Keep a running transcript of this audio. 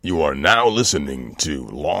You are now listening to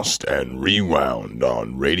Lost and Rewound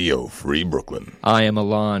on Radio Free Brooklyn. I am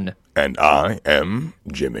Alon. And I am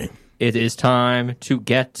Jimmy. It is time to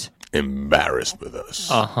get embarrassed with us.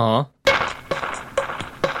 Uh-huh.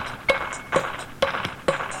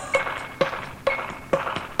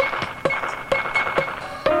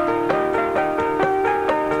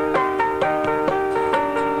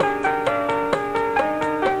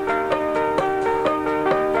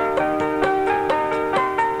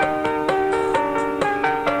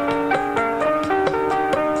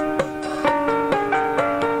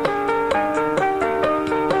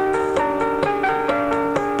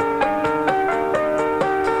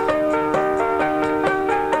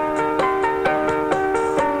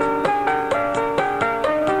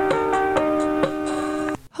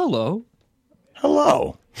 Hello.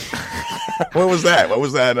 What was that?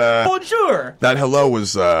 Bonjour. That hello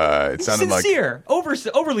was, it sounded sincere.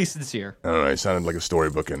 Overly sincere. I don't know, it sounded like a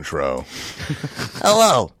storybook intro.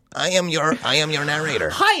 Hello. I am your narrator.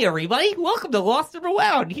 Hi, everybody. Welcome to Lost and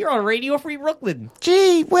Rewound here on Radio Free Brooklyn.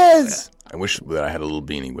 Gee whiz. I wish that I had a little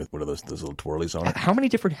beanie with one of those little twirlies on it. How many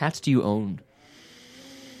different hats do you own?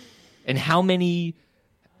 And how many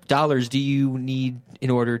dollars do you need in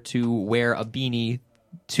order to wear a beanie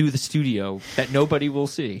to the studio that nobody will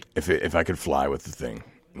see? If I could fly with the thing,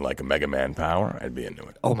 like a Mega Man power, I'd be into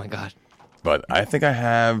it. Oh, my God. But I think I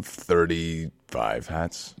have 35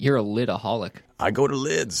 hats. You're a lidaholic. I go to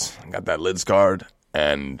Lids. I got that Lids card.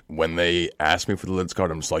 And when they ask me for the Lids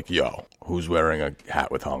card, I'm just like, yo, who's wearing a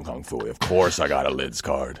hat with Hong Kong Phooey? Of course I got a Lids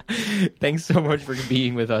card. Thanks so much for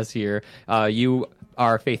being with us here. You,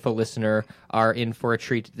 our faithful listener, are in for a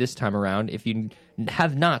treat this time around. If you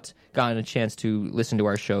have not gotten a chance to listen to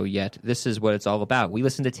our show yet, this is what it's all about. We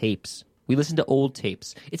listen to tapes. We listen to old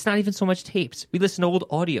tapes. It's not even so much tapes. We listen to old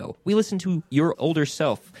audio. We listen to your older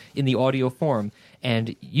self in the audio form.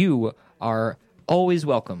 And you are always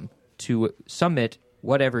welcome to submit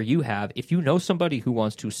whatever you have. If you know somebody who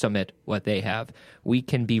wants to submit what they have, we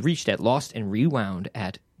can be reached at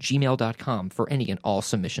lostandrewound@gmail.com for any and all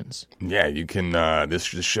submissions. Yeah, you can. This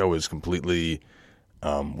show is completely.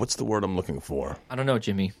 What's the word I'm looking for? I don't know,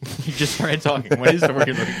 Jimmy. You just started talking. What is the word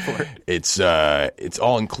you're looking for? It's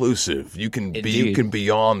all inclusive. You can be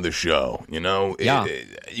on the show. You know, yeah.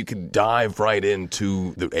 You can dive right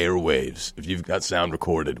into the airwaves. If you've got sound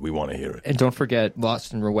recorded, we want to hear it. And don't forget,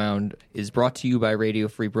 Lost and Rewound is brought to you by Radio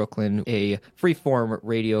Free Brooklyn, a free-form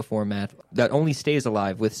radio format that only stays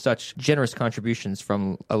alive with such generous contributions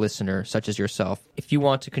from a listener such as yourself. If you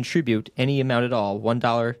want to contribute any amount at all, $1,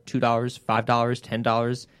 $2, $5, $10,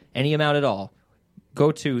 any amount at all,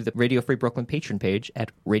 go to the Radio Free Brooklyn patron page at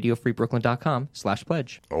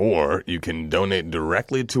radiofreebrooklyn.com/pledge. Or you can donate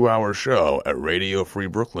directly to our show at Radio Free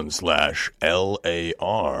Brooklyn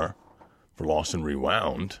 /LAR for Lost and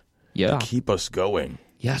Rewound. Yeah. To keep us going.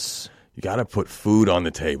 Yes. You got to put food on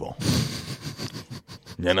the table.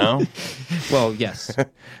 You know? Well, yes.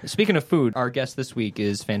 Speaking of food, our guest this week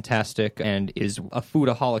is fantastic and is a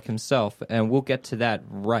foodaholic himself, and we'll get to that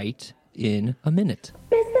right in a minute.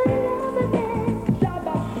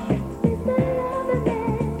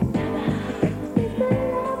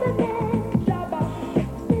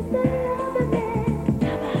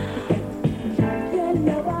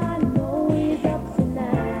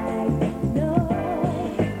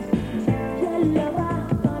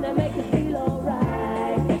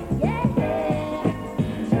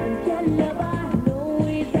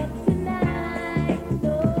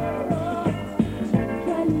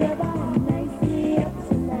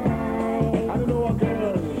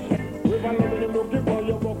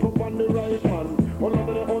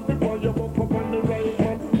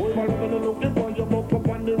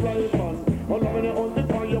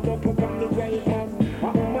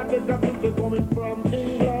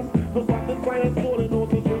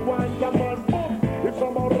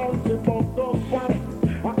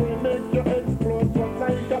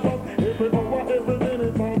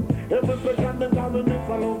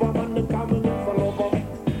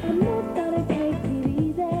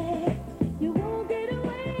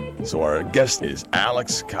 So our guest is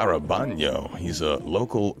Alex Carabano. He's a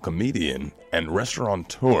local comedian and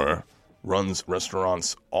restaurateur, runs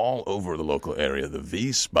restaurants all over the local area, the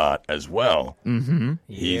V Spot as well. Mm-hmm.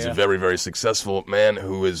 He's a very, very successful man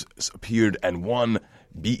who has appeared and won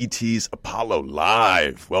BET's Apollo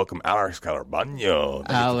Live. Welcome, Alex Carabano. Thank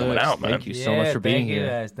you for coming out, man. Thank you so much for being here. Thank you,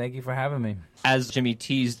 guys. Thank you for having me. As Jimmy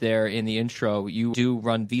teased there in the intro, you do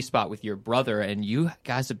run V-Spot with your brother, and you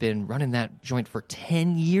guys have been running that joint for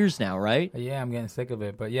 10 years now, right? Yeah, I'm getting sick of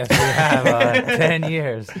it, but yes, we have 10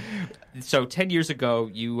 years. So 10 years ago,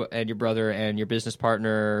 you and your brother and your business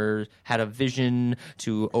partner had a vision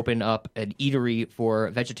to open up an eatery for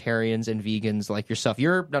vegetarians and vegans like yourself.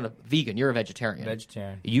 You're not a vegan, you're a vegetarian.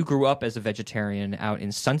 Vegetarian. You grew up as a vegetarian out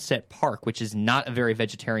in Sunset Park, which is not a very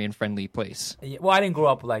vegetarian-friendly place. Yeah, well, I didn't grow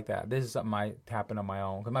up like that. This is something I happened on my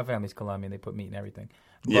own because my family's Colombian. They put meat in everything.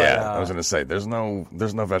 But, I was gonna say there's no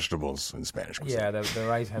vegetables in Spanish cuisine. Yeah, the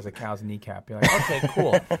rice has a cow's kneecap. You're like, okay,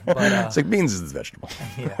 cool. But It's like beans is a vegetable.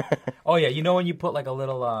 yeah. Oh yeah, you know when you put like a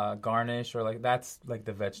little garnish or like that's like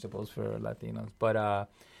the vegetables for Latinos. But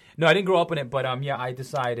no, I didn't grow up in it. But yeah, I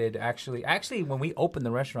decided actually when we opened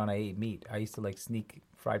the restaurant, I ate meat. I used to like sneak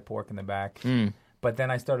fried pork in the back. But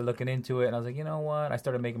then I started looking into it, and I was like, you know what? I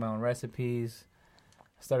started making my own recipes.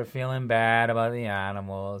 I started feeling bad about the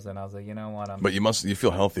animals, and I was like, you know what? But you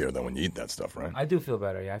feel healthier than when you eat that stuff, right? I do feel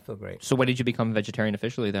better. Yeah, I feel great. So when did you become a vegetarian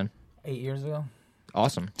officially then? 8 years ago.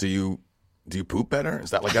 Awesome. Do you poop better?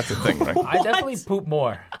 Is that that's a thing, right? I definitely poop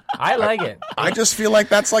more. I like it. I just feel like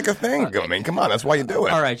that's like a thing. I mean, come on, that's why you do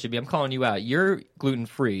it. All right, Jimmy, I'm calling you out. You're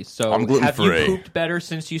gluten-free. So I'm gluten-free. Have you pooped better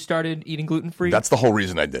since you started eating gluten-free? That's the whole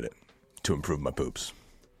reason I did it, to improve my poops.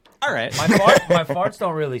 All right. My farts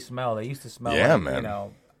don't really smell. They used to smell like,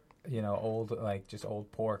 man. You know, old like just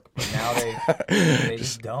old pork. But now they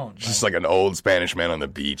just don't. Just like an old Spanish man on the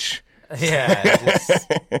beach. Yeah,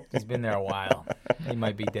 he's been there a while. He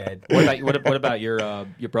might be dead. What about your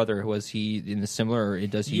brother? Was he in the similar, or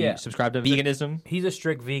does he subscribe to veganism? He's a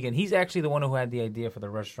strict vegan. He's actually the one who had the idea for the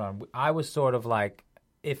restaurant. I was sort of like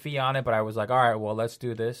iffy on it, but I was like, all right, well, let's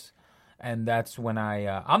do this. And that's when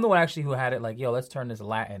I'm the one actually who had it like, yo, let's turn this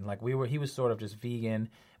Latin. Like he was sort of just vegan.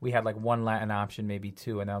 We had like one Latin option, maybe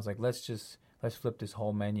two. And I was like, let's flip this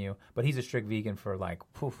whole menu. But he's a strict vegan for like,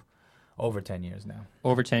 over 10 years now.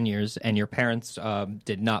 Over 10 years. And your parents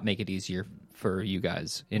did not make it easier for you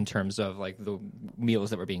guys in terms of like the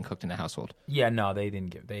meals that were being cooked in the household. Yeah, no, they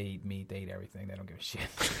ate meat, they ate everything. They don't give a shit.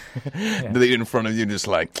 Yeah. They eat in front of you just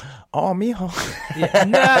like, oh, mijo. Yeah,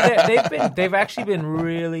 no, they've actually been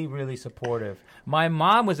really, really supportive. My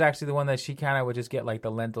mom was actually the one that she kind of would just get like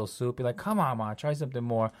the lentil soup. Be like, come on, Ma, try something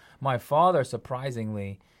more. My father,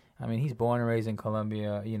 surprisingly, I mean, he's born and raised in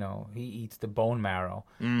Colombia. You know, he eats the bone marrow,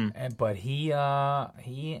 but he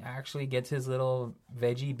actually gets his little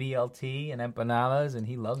veggie BLT and empanadas, and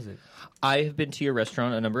he loves it. I have been to your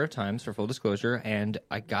restaurant a number of times, for full disclosure, and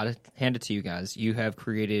I gotta hand it to you guys. You have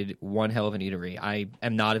created one hell of an eatery. I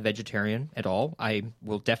am not a vegetarian at all. I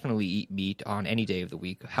will definitely eat meat on any day of the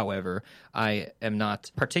week. However, I am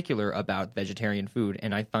not particular about vegetarian food,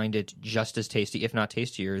 and I find it just as tasty, if not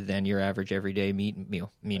tastier, than your average everyday meat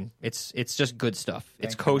meal. I mean, it's just good stuff.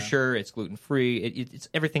 It's kosher. It's gluten free. It's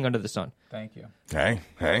everything under the sun. Thank you. Hey,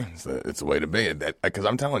 it's the way to be. Because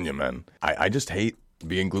I'm telling you, man, I just hate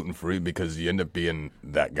being gluten free because you end up being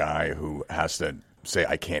that guy who has to say,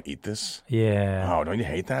 I can't eat this. Yeah. Oh, don't you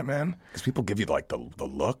hate that, man? Because people give you like the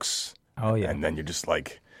looks. Oh yeah. And then you're just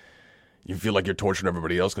like, you feel like you're torturing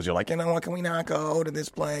everybody else because you're like, you know what? Can we not go to this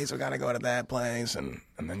place? We got to go to that place, and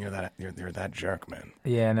then you're that jerk, man.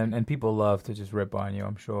 Yeah, and people love to just rip on you.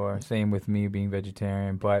 I'm sure. Same with me being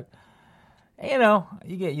vegetarian, but you know,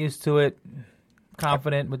 you get used to it.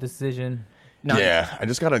 Confident with decision. Yeah, I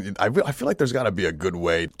just gotta. I feel like there's got to be a good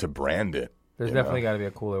way to brand it. There's definitely got to be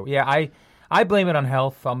a cooler. Yeah, I blame it on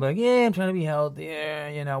health. I'm like, yeah, I'm trying to be healthy. Yeah,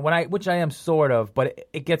 you know, which I am sort of, but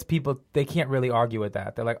it gets people. They can't really argue with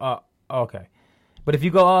that. They're like, oh, okay. But if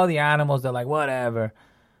you go, oh, the animals, they're like, whatever.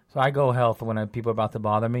 So I go health when people are about to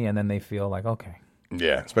bother me, and then they feel like, okay.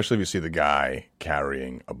 Yeah, especially if you see the guy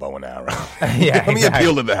carrying a bow and arrow. Yeah, Let me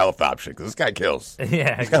appeal to the health option, because this guy kills.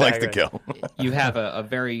 Yeah, This guy likes to kill. You have a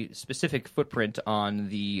very specific footprint on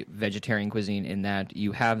the vegetarian cuisine in that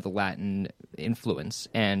you have the Latin influence,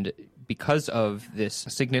 and because of this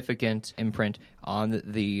significant imprint on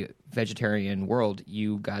the vegetarian world,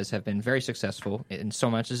 you guys have been very successful in so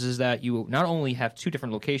much as is that you not only have 2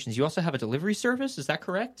 different locations, you also have a delivery service. Is that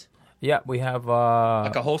correct? Yeah, we have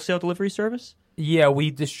like a wholesale delivery service? Yeah,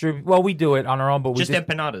 we distribute. Well, we do it on our own, but we just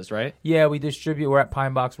empanadas, right? Yeah, we distribute. We're at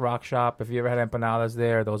Pine Box Rock Shop. If you ever had empanadas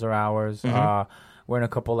there, those are ours. We're in a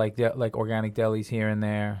couple like organic delis here and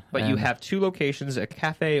there. But and you have two locations, a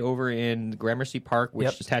cafe over in Gramercy Park, which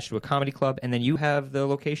Yep. is attached to a comedy club, and then you have the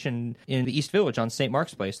location in the East Village on St.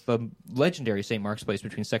 Mark's Place, the legendary St. Mark's Place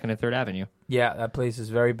between 2nd and 3rd Avenue. Yeah, that place is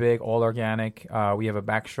very big, all organic. We have a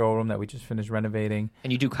back showroom that we just finished renovating.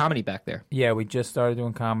 And you do comedy back there. Yeah, we just started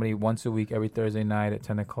doing comedy once a week, every Thursday night at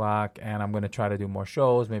 10 o'clock, and I'm going to try to do more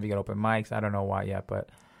shows, maybe get open mics. I don't know why yet, but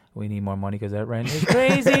we need more money because that rent is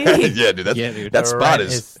crazy. Yeah, dude. Dude. That The spot rent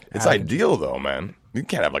is it's out of ideal though, man. You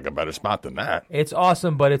can't have like a better spot than that. It's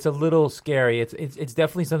awesome, but it's a little scary. It's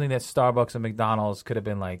definitely something that Starbucks and McDonald's could have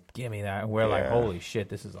been like, give me that. And we're like, Yeah. holy shit,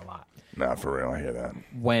 this is a lot. Nah, for real, I hear that.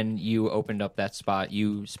 When you opened up that spot,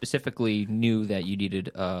 you specifically knew that you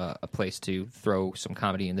needed a place to throw some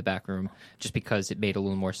comedy in the back room just because it made a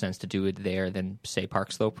little more sense to do it there than, say,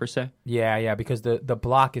 Park Slope, per se? Yeah, because the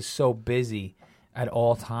block is so busy at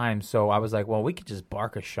all times. So I was like, well, we could just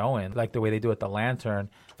bark a show in, like the way they do at the Lantern,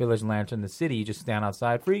 Village Lantern, the city. You just stand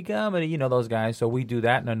outside, free comedy, you know those guys. So we do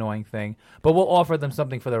that, an annoying thing. But we'll offer them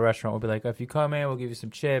something for the restaurant. We'll be like, if you come in, we'll give you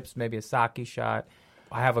some chips, maybe a sake shot.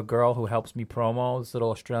 I have a girl who helps me promo, this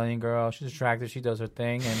little Australian girl. She's attractive. She does her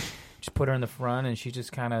thing, and just put her in the front, and she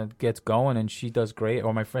just kind of gets going, and she does great.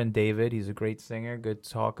 Or my friend David, he's a great singer, good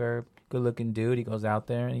talker, good-looking dude. He goes out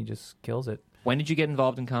there, and he just kills it. When did you get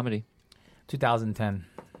involved in comedy? 2010.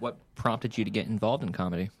 What prompted you to get involved in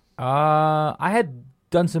comedy? I had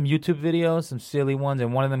done some YouTube videos, some silly ones,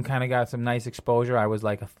 and one of them kind of got some nice exposure. I was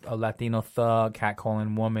like a Latino thug,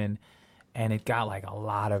 catcalling woman, and it got like a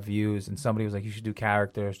lot of views. And somebody was like, you should do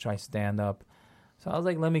characters, try stand-up. So I was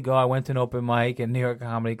like, let me go. I went to an open mic at New York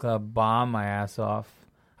Comedy Club, bombed my ass off.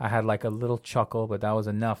 I had like a little chuckle, but that was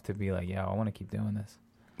enough to be like, yo, I want to keep doing this.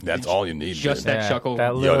 That's all you need. Just dude. that chuckle.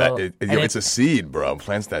 That Yo, little, it's a seed, bro.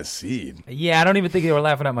 Plants that seed. Yeah, I don't even think they were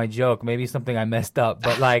laughing at my joke. Maybe something I messed up,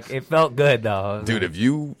 but like it felt good though. Dude, if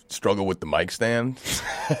you struggle with the mic stand,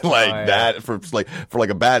 like that for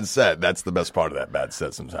a bad set, that's the best part of that bad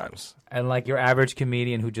set sometimes. And like your average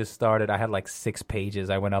comedian who just started, I had like 6 pages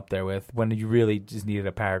I went up there with when you really just needed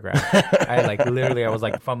a paragraph. I had like literally, I was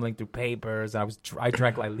like fumbling through papers. I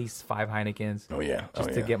drank like at least 5 Heinekens Oh yeah,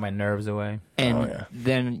 just to get my nerves away. And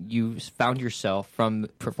then you found yourself from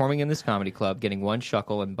performing in this comedy club, getting one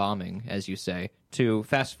chuckle and bombing, as you say, to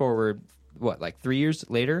fast forward, what, like 3 years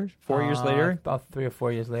later? 4 years later? About 3 or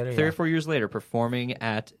 4 years later. 3 yeah. or 4 years later, performing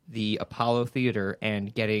at the Apollo Theater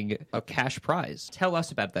and getting a cash prize. Tell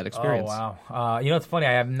us about that experience. Oh, wow. You know, it's funny.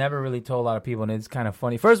 I have never really told a lot of people, and it's kind of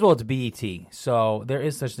funny. First of all, it's BET, so there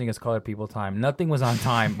is such thing as colored people time. Nothing was on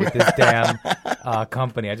time with this damn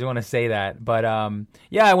company. I just want to say that. But,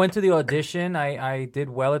 yeah, I went to the audition. I did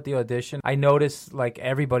well at the audition. I noticed, like,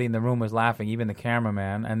 everybody in the room was laughing, even the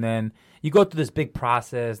cameraman. And then you go through this big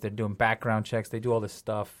process. They're doing background checks. They do all this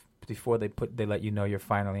stuff before they let you know you're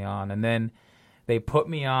finally on. And then they put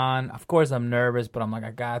me on. Of course, I'm nervous, but I'm like,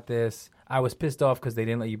 I got this. I was pissed off because they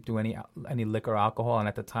didn't let you do any liquor or alcohol, and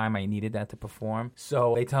at the time, I needed that to perform.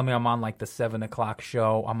 So they tell me I'm on like the 7 o'clock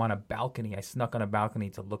show. I'm on a balcony. I snuck on a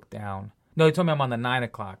balcony to look down. No, they told me I'm on the 9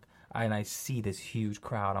 o'clock, and I see this huge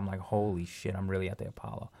crowd. I'm like, holy shit, I'm really at the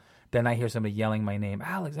Apollo. Then I hear somebody yelling my name,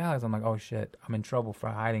 Alex. I'm like, oh, shit, I'm in trouble for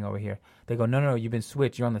hiding over here. They go, no, you've been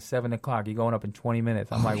switched. You're on the 7 o'clock. You're going up in 20 minutes.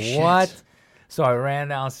 I'm like, shit. what? So I ran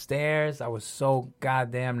downstairs. I was so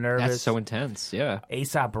goddamn nervous. That's so intense, yeah.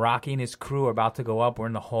 A$AP Rocky and his crew are about to go up. We're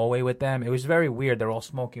in the hallway with them. It was very weird. They're all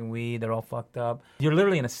smoking weed. They're all fucked up. You're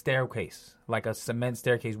literally in a staircase, like a cement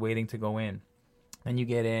staircase waiting to go in. And you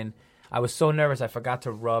get in. I was so nervous I forgot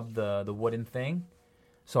to rub the wooden thing.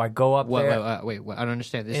 So I go up there. Wait, I don't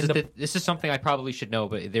understand. This is something I probably should know,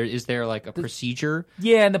 but is there like a procedure?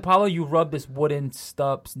 Yeah, in the Apollo, you rub this wooden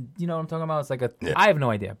stuff. You know what I'm talking about? It's like I have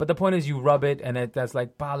no idea. But the point is you rub it, and that's like,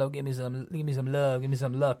 Apollo, give me some love, give me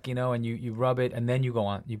some luck, you know, and you rub it, and then you go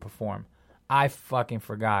on, you perform. I fucking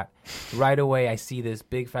forgot. Right away, I see this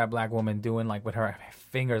big fat black woman doing like with her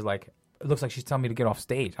fingers, like, it looks like she's telling me to get off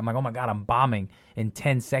stage. I'm like, oh my God, I'm bombing in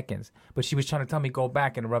 10 seconds. But she was trying to tell me go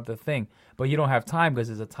back and rub the thing. But you don't have time because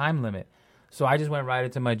there's a time limit. So I just went right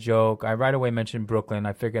into my joke. I right away mentioned Brooklyn.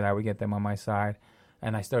 I figured I would get them on my side.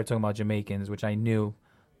 And I started talking about Jamaicans, which I knew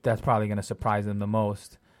that's probably going to surprise them the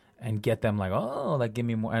most. And get them like, oh, like give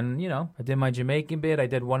me more. And, you know, I did my Jamaican bit. I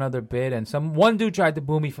did one other bit. And one dude tried to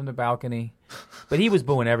boo me from the balcony. But he was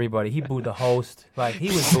booing everybody. He booed the host. Like, he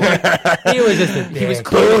was booing. He was just a dick. He was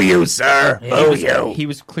Boo you, sir. Yeah, Boo you. He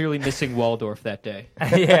was clearly missing Waldorf that day.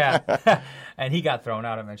 Yeah. And he got thrown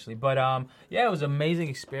out eventually. But, yeah, it was an amazing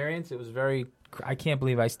experience. It was very... I can't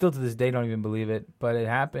believe it. I still to this day don't even believe it, but it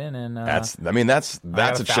happened. And that's a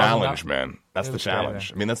got challenge, man. That's It the was challenge.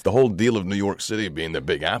 crazy. I mean, that's the whole deal of New York City being the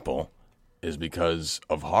Big Apple. is because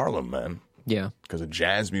of Harlem, man. Yeah. Because of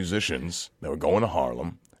jazz musicians that were going to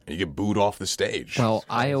Harlem, and you get booed off the stage. Well,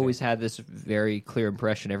 I always had this very clear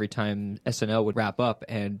impression every time SNL would wrap up,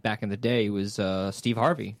 and back in the day it was Steve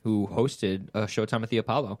Harvey who hosted Showtime at the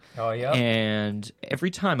Apollo. Oh, yeah. And every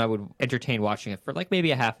time I would entertain watching it for like maybe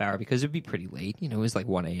a half hour because it would be pretty late. You know, it was like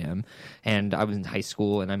 1 a.m. and I was in high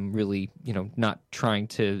school, and I'm really, not trying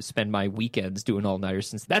to spend my weekends doing all-nighters,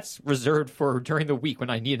 since that's reserved for during the week when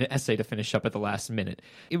I need an essay to finish up at the last minute.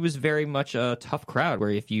 It was very much a tough crowd where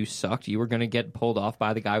if you sucked, you were going to get pulled off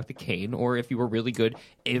by the guy with the cane, or if you were really good,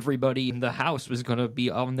 everybody in the house was going to be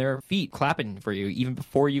on their feet clapping for you even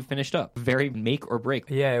before you finished up. Very make or break.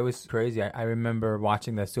 Yeah, it was crazy. I remember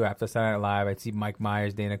watching this too. After Saturday Night Live, I'd see Mike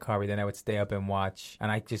Myers, Dana Carvey, then I would stay up and watch, and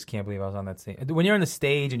I just can't believe I was on that stage. When you're on the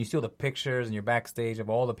stage and you see all the pictures and you're backstage of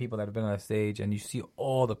all the people that have been on the stage and you see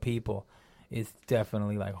all the people, it's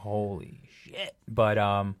definitely like, holy shit. But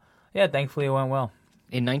yeah, thankfully it went well.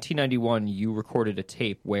 In 1991, you recorded a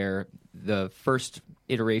tape where the first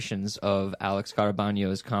iterations of Alex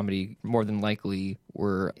Carabagno's comedy more than likely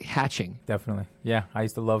were hatching. Definitely. Yeah, I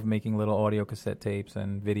used to love making little audio cassette tapes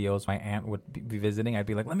and videos. My aunt would be visiting. I'd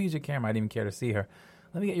be like, let me use your camera. I didn't even care to see her.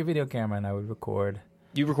 Let me get your video camera, and I would record.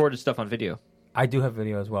 You recorded stuff on video. I do have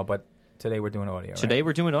video as well, but today we're doing audio. Today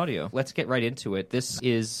we're doing audio. Let's get right into it. This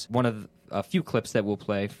is one of a few clips that we'll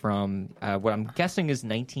play from what I'm guessing is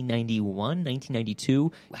 1991, 1992.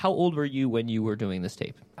 How old were you when you were doing this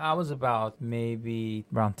tape? I was about maybe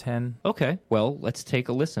around 10. Okay. Well, let's take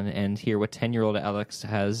a listen and hear what 10-year-old Alex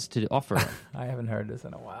has to offer. I haven't heard this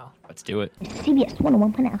in a while. Let's do it. CBS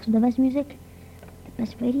 101.9 Alex, the best music, the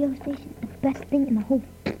best radio station, the best thing in the whole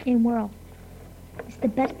fucking world. It's the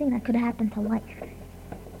best thing that could have happened to life.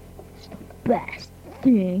 It's the best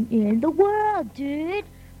thing in the world, dude.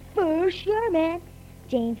 For sure, man.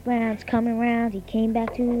 James Brown's coming around. He came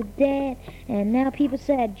back to the dead. And now people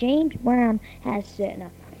said James Brown has said.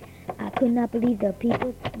 Now, I could not believe the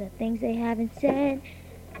things they haven't said.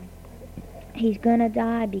 He's gonna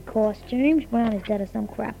die because James Brown is dead or some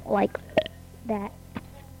crap like that.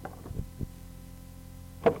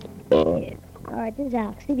 Yeah. Alright, this is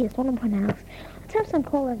Alex. CBS 101.9 Alex. Let's have some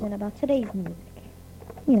callers in about today's music.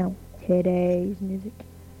 You know, today's music.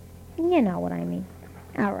 You know what I mean.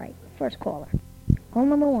 All right, first caller. Call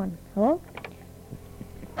number 1. Hello?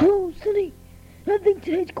 Hello, Sonny. I think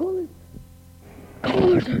today's callers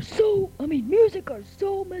music are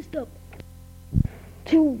so messed up.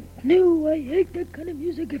 Too new. I hate that kind of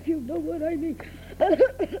music, if you know what I mean.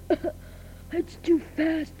 It's too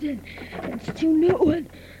fast and it's too new and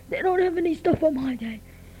they don't have any stuff on my day.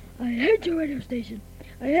 I hate your radio station.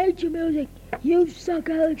 I hate your music. You suck,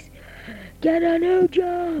 Alex. Get a new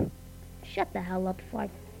job. Shut the hell up before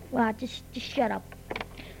just shut up.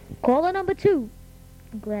 Caller number 2.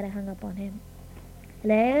 I'm glad I hung up on him.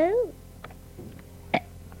 Hello?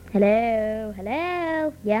 Hello?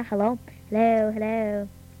 Hello? Yeah, hello? Hello? Hello?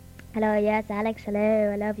 Hello, yes, Alex,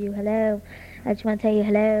 hello, I love you, hello. I just want to tell you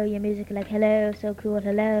hello, your music like hello, so cool,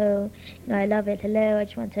 hello. You know, I love it, hello, I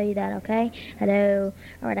just want to tell you that, okay? Hello.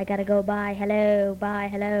 Alright, I gotta go, bye, hello, bye,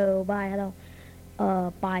 hello, bye, hello.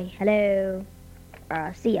 Bye, hello.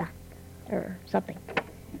 See ya. Or something.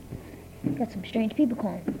 Got some strange people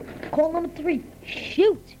calling. Call number 3.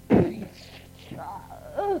 Shoot!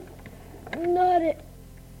 Not it.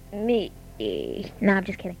 Me. Nah, I'm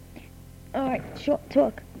just kidding. Alright, short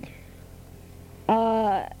talk.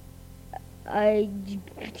 Am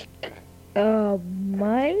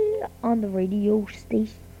I on the radio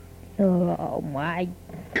station? Oh my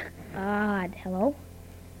God. Hello?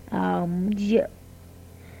 Yeah.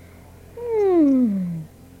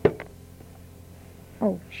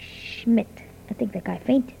 Oh, Schmidt. I think that guy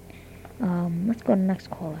fainted. Let's go to the next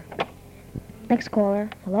caller. Next caller.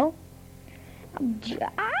 Hello? I just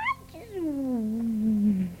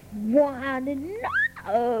want to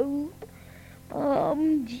know.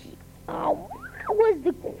 What was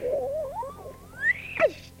the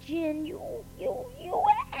question you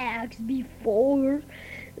asked before?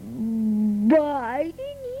 But I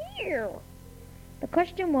didn't hear. The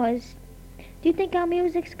question was, do you think our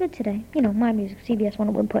music's good today? You know, my music, CBS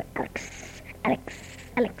 101. Alex. I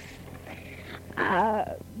think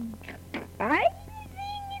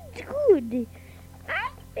it's good.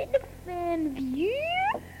 I've been a fan of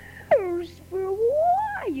yours for a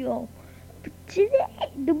while. But today,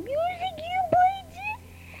 the music you played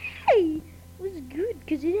today was good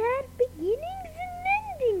because it had beginnings and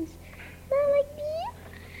endings. Not like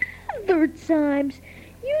the other times.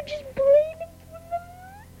 You just played it from the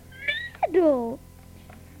middle.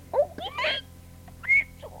 Okay?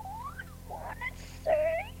 That's all I want to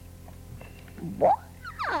say.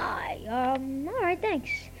 Bye. Okay. All right. Thanks.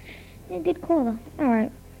 Yeah, good caller. All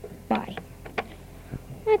right. Bye.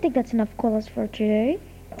 I think that's enough callers for today.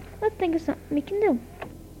 Let's think of something we can do.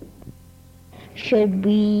 Should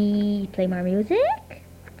we play more music?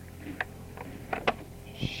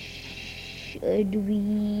 Should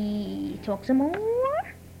we talk some more?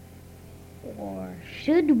 Or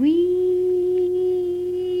should we...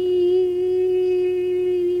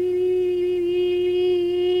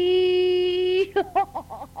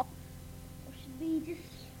 or should we just,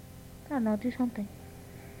 I don't know, do something?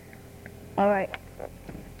 Alright.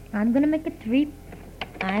 I'm gonna make it 3.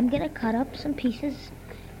 I'm gonna cut up some pieces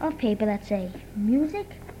of paper that say music,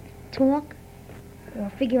 talk, or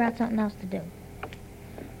figure out something else to do.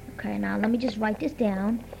 Okay, now let me just write this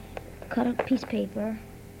down. Cut a piece of paper.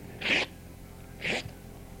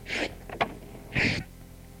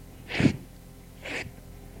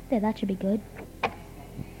 There, that should be good.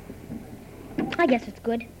 I guess it's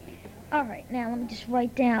good. Alright, now let me just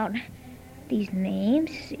write down these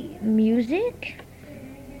names. Music.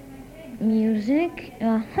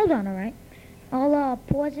 Hold on, alright. I'll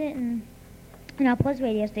pause it and I'll pause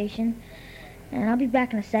radio station. And I'll be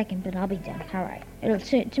back in a second, but I'll be done. Alright.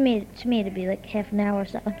 To me it'll be like half an hour or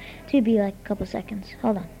something. To be like a couple seconds.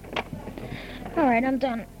 Hold on. Alright, I'm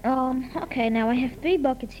done. Okay, now I have 3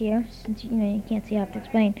 buckets here, since you can't see how to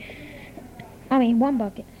explain. I mean 1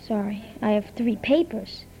 bucket, sorry. I have 3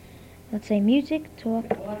 papers. Let's say music, talk,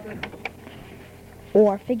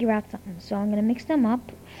 or figure out something. So I'm gonna mix them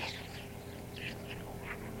up.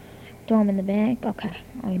 Throw them in the bag.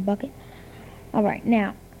 Okay, bucket. Alright,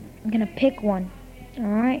 now I'm gonna pick one.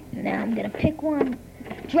 Alright, now I'm gonna pick one.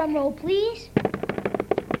 Drum roll, please.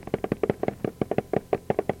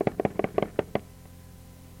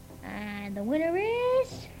 And the winner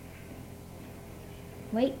is...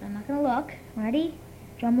 Wait, I'm not gonna look. Ready?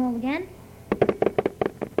 Drum roll again.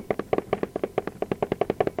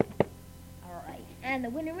 Alright, and the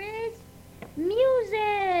winner is...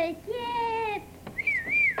 Music! Yeah!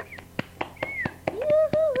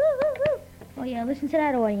 Oh yeah, listen to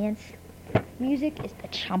that, audience. Music is the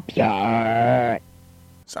champion.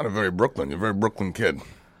 Sounded very Brooklyn. You're a very Brooklyn kid.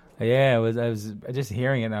 Yeah, I was just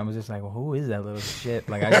hearing it, and I was just like, well, who is that little shit?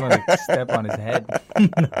 Like, I just want to step on his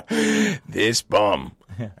head. This bum.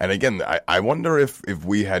 And again, I wonder if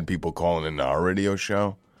we had people calling in our radio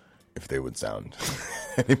show, if they would sound.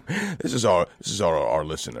 This is our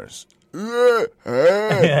listeners. Yeah.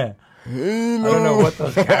 I don't know what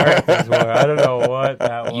those characters were. I don't know what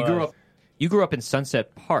that was. You grew up in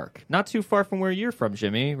Sunset Park, not too far from where you're from,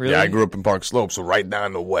 Jimmy. Really? Yeah, I grew up in Park Slope, so right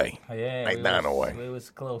down the way. Oh, yeah, right down the way. It was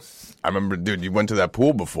close. I remember, dude, you went to that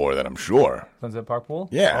pool before that, I'm sure. Sunset Park pool?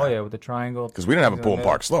 Yeah. Oh, yeah, with the triangle. Because we didn't have a pool in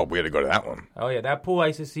Park Slope. We had to go to that one. Oh, yeah, that pool, I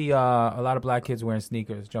used to see a lot of black kids wearing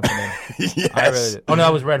sneakers, jumping in. Yes. I really did. Oh, no,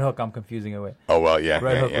 that was Red Hook. I'm confusing it with. Oh, well, yeah.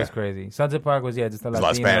 Red Hook yeah. was crazy. Sunset Park was, just a There's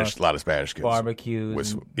Latino. a lot of Spanish kids.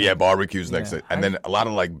 Barbecues. Barbecues next Yeah. to, and then a lot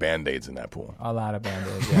of, like, Band-Aids in that pool. A lot of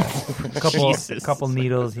Band-Aids, yeah. couple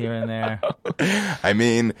needles here and there. I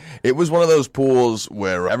mean, it was one of those pools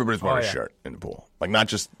where everybody's wearing a yeah. shirt in the pool. Like, not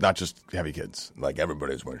just heavy kids. Like,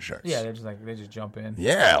 everybody's wearing shirts. Yeah, they just jump in.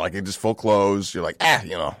 Yeah, like, it's just full clothes. You're like,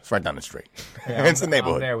 it's right down the street. Yeah, It's the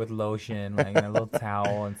neighborhood. I'm there with lotion, like, and a little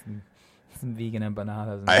towel, and some vegan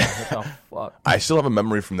empanadas. And what the fuck? I still have a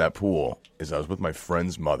memory from that pool. Is I was with my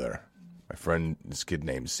friend's mother. This kid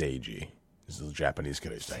named Seiji. This little Japanese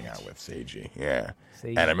kid I used to hang out with, Seiji. Yeah. Seiji.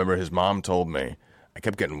 And I remember his mom told me, I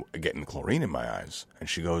kept getting chlorine in my eyes. And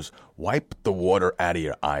she goes, wipe the water out of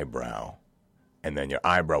your eyebrow. And then your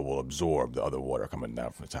eyebrow will absorb the other water coming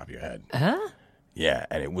down from the top of your head. Huh? Yeah,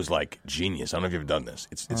 and it was like genius. I don't know if you've done this.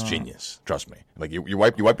 It's genius. Trust me. Like you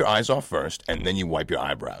wipe your eyes off first, and then you wipe your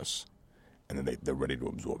eyebrows. And then they're ready to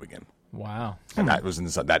absorb again. Wow. And that was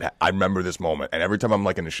that. I remember this moment, and every time I'm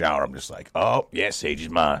like in the shower, I'm just like, "Oh, yes, Sage's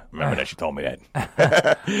mine." Remember that she told me that,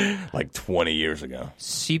 like 20 years ago.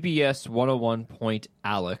 CBS 101 Point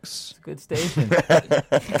Alex. It's a good station.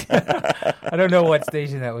 I don't know what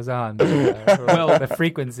station that was on. But, Well, the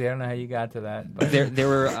frequency. I don't know how you got to that. But. There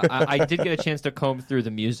were. I did get a chance to comb through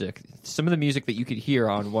the music. Some of the music that you could hear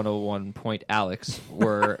on 101 Point Alex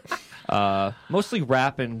were mostly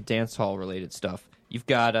rap and dance hall related stuff. You've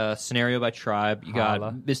got Scenario by Tribe. You got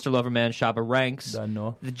Holla. Mr. Loverman, Shabba Ranks. Don't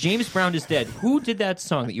know. The James Brown is Dead. Who did that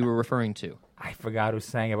song that you were referring to? I forgot who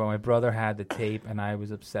sang it, but my brother had the tape, and I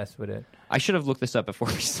was obsessed with it. I should have looked this up before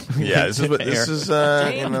we Yeah, this is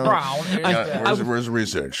James Brown. Where's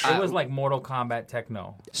research? It was like Mortal Kombat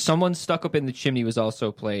techno. Someone Stuck Up in the Chimney was also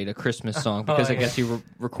played, a Christmas song, because I yeah. guess you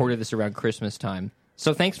recorded this around Christmas time.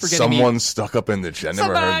 So thanks for getting Someone stuck up in the. I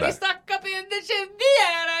never heard that. stuck up in the chimney,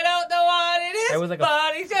 and I don't know what it is. It was like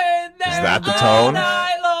a. Is that the tone?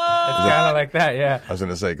 It's kind of like that, yeah. I was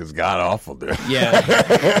gonna say because god awful, dude. Yeah,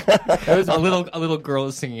 it was a little girl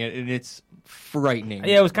is singing it, and it's frightening.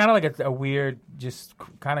 Yeah, it was kind of like a weird, just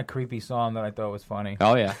kind of creepy song that I thought was funny.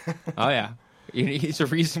 Oh yeah. It's a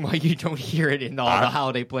reason why you don't hear it in all the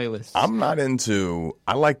holiday playlists. I'm not into.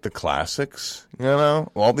 I like the classics. You know,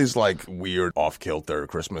 all these like weird off-kilter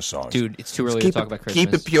Christmas songs. Dude, it's too early to talk about Christmas.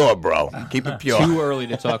 Keep it pure, bro. Keep it pure. Too early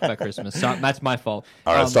to talk about Christmas. So, that's my fault.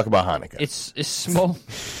 All right, let's talk about Hanukkah. It's small.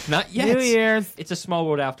 Not yet. New Year's. It's a Small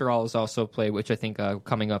World After All is also played, which I think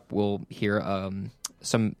coming up we'll hear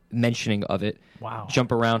some mentioning of it. Wow.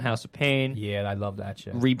 Jump Around House of Pain. Yeah, I love that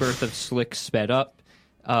shit. Rebirth of Slick sped up.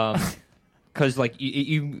 Because like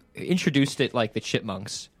you introduced it like the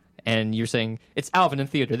Chipmunks, and you're saying it's Alvin and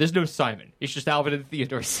Theodore. There's no Simon. It's just Alvin and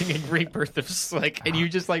Theodore singing Rebirth of Slick, and you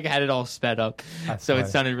just like had it all sped up. So funny.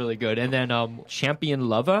 it sounded really good. And then Champion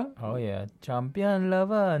Lover. Oh yeah, champion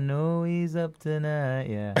lover, know he's up tonight.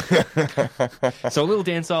 Yeah, So a little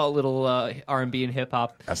dancehall, a little R&B and hip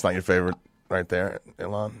hop. That's not your favorite, right there,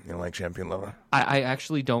 Elon. You don't like Champion Lover? I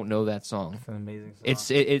actually don't know that song. it's an amazing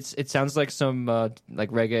song. It sounds like some like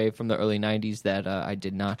reggae from the early '90s that I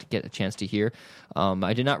did not get a chance to hear.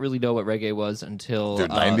 I did not really know what reggae was until Dude,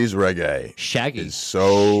 90s reggae Shaggy is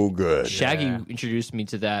so good. Shaggy Yeah. introduced me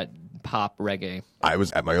to that pop reggae. I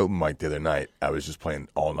was at my open mic the other night. I was just playing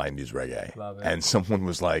all 90s reggae. Love it. And someone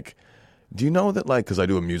was like, do you know that, like, because I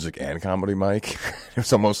do a music and comedy mic,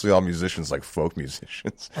 so mostly all musicians, like folk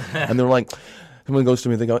musicians. And they're like, someone goes to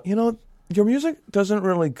me, they go, you know, your music doesn't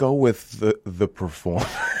really go with the performer.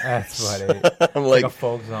 That's funny. I'm Like like, a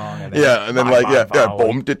folk song. And then yeah, and then bye, like, bye, yeah, bye.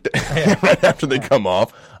 boom, right after they come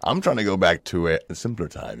off. I'm trying to go back to a simpler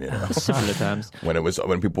time, you know, Similar times.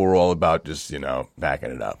 when people were all about just, you know,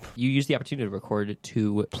 backing it up. You used the opportunity to record it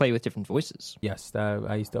to play with different voices. Yes,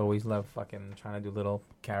 I used to always love fucking trying to do little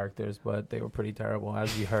characters, but they were pretty terrible,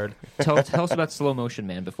 as you heard. Tell us about Slow Motion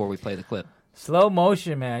Man before we play the clip. Slow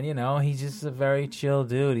Motion Man, you know, he's just a very chill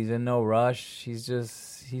dude. He's in no rush. He's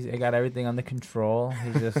got everything under control.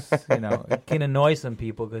 He's just, you know, it can annoy some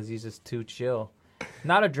people because he's just too chill.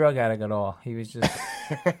 Not a drug addict at all. He was just,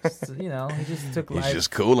 you know, he just took He's life.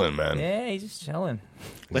 just cooling, man. Yeah, he's just chilling.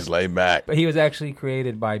 He's laid back. But he was actually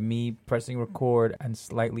created by me pressing record and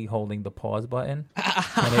slightly holding the pause button,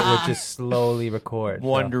 and it would just slowly record. So,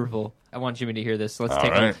 Wonderful. I want Jimmy to hear this. Let's All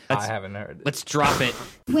take right. I haven't heard it. let's drop it.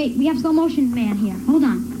 Wait, we have Slow Motion Man here. Hold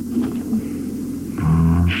on.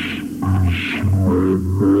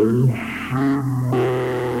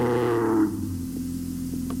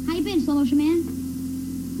 How you been, Slow Motion Man?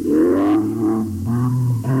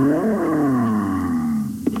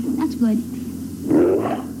 That's good.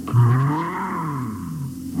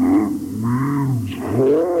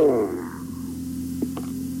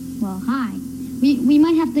 Well, hi. We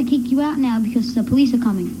might have to kick you out now because the police are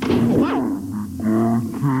coming.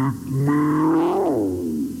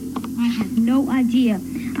 I have no idea.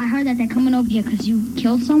 I heard that they're coming over here because you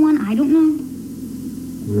killed someone. I don't know.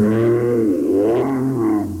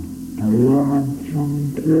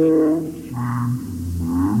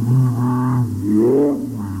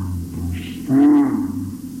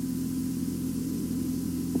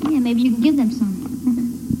 Yeah, maybe you can give them some.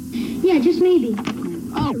 Yeah, just maybe.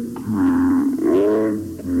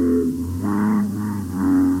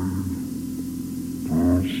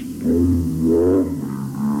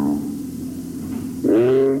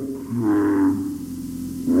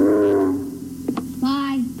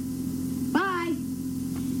 Bye. Bye.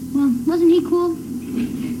 Well, wasn't he cool?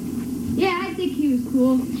 Yeah, I think he was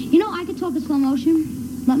cool. You know, I could talk in slow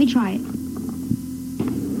motion. Let me try it.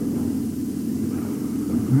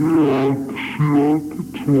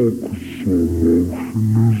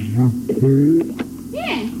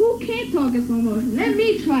 Yeah, who can't talk in slow motion? Let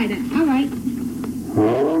me try that. All right.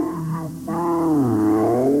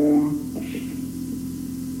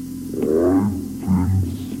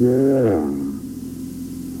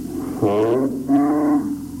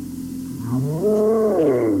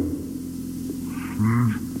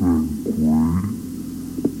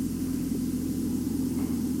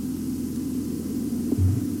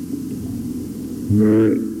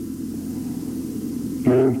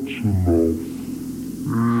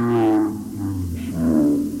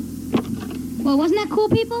 Well, wasn't that cool,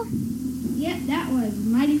 people? Yep, that was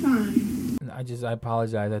mighty fun. I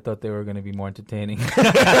apologize. I thought they were going to be more entertaining.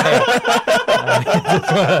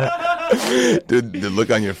 Dude, the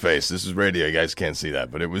look on your face. This is radio. You guys can't see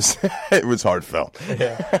that, but it was it was heartfelt.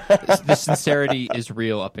 The sincerity is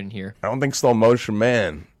real up in here. I don't think Slow Motion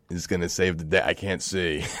Man is going to save the day. I can't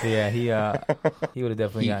see. Yeah, he would have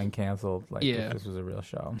definitely gotten canceled. Like Yeah. if this was a real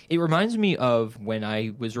show. It reminds me of when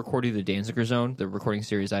I was recording the Danziger Zone, the recording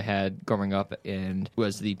series I had growing up, and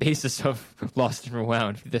was the basis of Lost and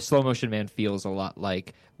Rewound. The Slow Motion Man feels a lot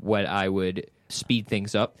like what I would speed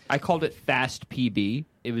things up. I called it Fast PB.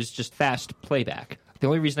 It was just fast playback. The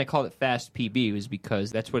only reason I called it Fast PB was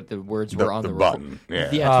because that's what the words were on the button. Yeah.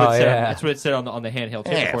 that's, Oh, what it said, yeah. that's what it said on the handheld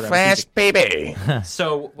tape Yeah, recorder. I was fast baby.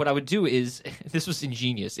 So what I would do is, this was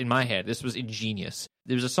ingenious in my head. This was ingenious.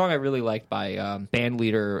 There's a song I really liked by band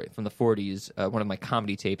leader from the 40s, one of my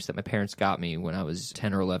comedy tapes that my parents got me when I was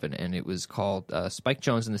 10 or 11, and it was called Spike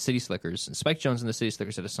Jones and the City Slickers. And Spike Jones and the City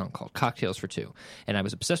Slickers had a song called Cocktails for Two. And I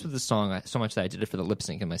was obsessed with the song so much that I did it for the lip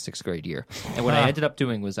sync in my 6th grade year. And what I ended up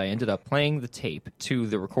doing was I ended up playing the tape to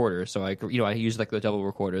the recorder. So I used like the double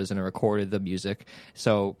recorders and I recorded the music.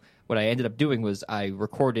 So what I ended up doing was I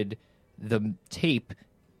recorded the tape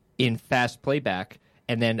in fast playback,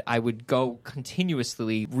 and then I would go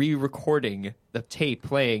continuously re-recording the tape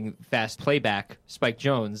playing fast playback Spike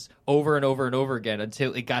Jones over and over and over again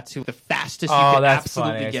until it got to the fastest you Oh, could that's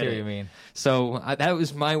absolutely funny. I get see it. what you mean. So that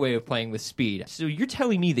was my way of playing with speed. So you're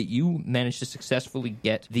telling me that you managed to successfully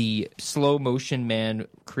get the Slow Motion Man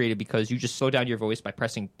created because you just slow down your voice by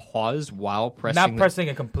pressing pause while pressing Not pressing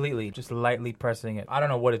it completely, just lightly pressing it. I don't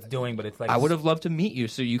know what it's doing, but it's like I would have loved to meet you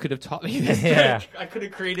so you could have taught me this. Yeah. I could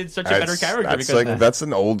have created such a better character That's because like that's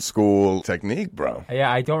an old school technique, bro. Yeah,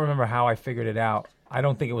 I don't remember how I figured it out. I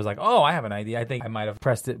don't think it was like, oh, I have an idea. I think I might have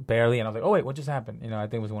pressed it barely, and I was like, oh, wait, what just happened? I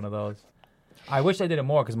think it was one of those. I wish I did it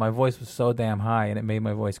more because my voice was so damn high, and it made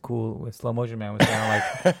my voice cool. With Slow Motion Man was kind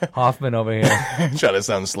of like Hoffman over here. Trying to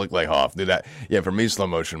sound slick like Hoff. Dude, for me, Slow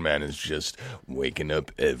Motion Man is just waking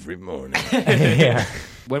up every morning. Yeah.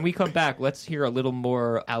 When we come back, let's hear a little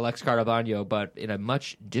more Alex Carabagno, but in a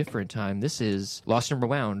much different time. This is Lost and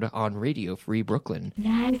Rewound on Radio Free Brooklyn.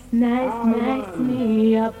 Nice me up. Nice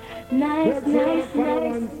me up. Nice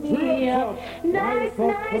me up. Nice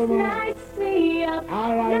me up.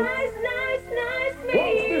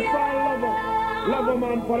 Love a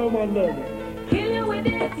man for a man then. Kill you with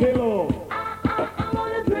it. Kill I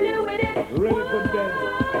wanna thrill you with it. Ready for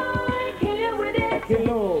dead. Kill you with it.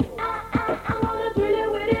 Kill I wanna thrill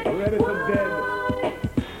you with it. Ready for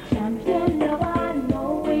dead. Champion lover,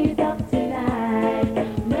 no he's up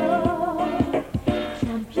tonight. No.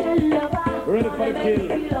 Champion lover, Ready for the kill.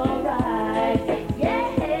 feel alright.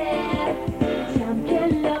 Yeah.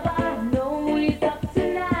 Champion lover, no he's up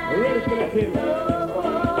tonight. Ready for the kill.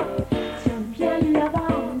 Oh, champion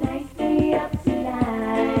lover, nicely up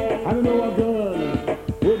tonight. I don't know a girl.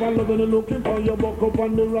 If I'm loving and looking for your buck up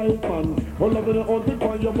on the right man. Or loving and hunting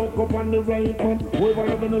for your buck up on the right man. If I'm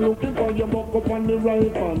loving and looking for your buck up on the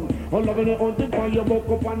right man. Or loving and hunting for your buck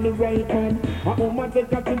up on the right man. A woman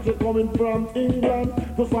take a trip, she coming from England.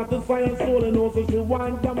 To satisfy her soul and also she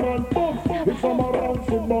want a man. Boom! If some around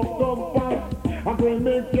she bucked up on. I will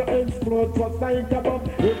make you explode just like a bomb.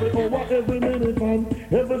 Every hour, every minute,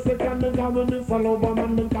 and every second, they call me Mr. Lover,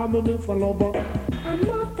 man, they call me Mr. Lover. I'm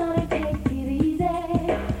not gonna take it easy.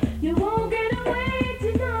 You won't get away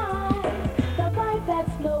tonight. The vibe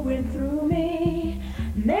that's flowing through me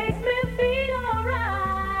makes me feel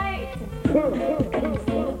alright.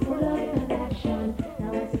 Instead of pull up an action,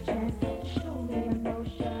 now it's a chance to show me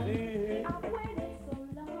emotion. I've waited so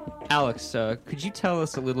long. Alex, could you tell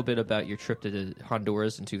us a little bit about your trip to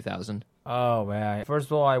Honduras in 2000? Oh man! First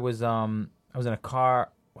of all, I was in a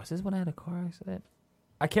car. Was this when I had a car accident?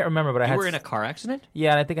 I can't remember, but I You had. were in a car accident?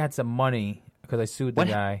 Yeah, and I think I had some money because I sued the What?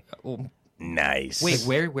 guy. Oh, Nice. wait,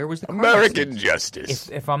 where was the car American accident? justice.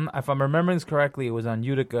 If I'm remembering this correctly, it was on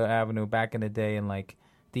Utica Avenue back in the day, in like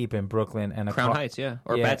deep in Brooklyn, and a Crown car, Heights, yeah,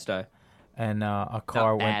 or Yeah. Bed-Stuy. and a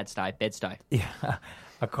car No, went. Bed-Stuy, Bed-Stuy. Yeah,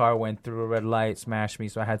 a car went through a red light, smashed me.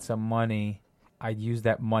 So I had some money. I used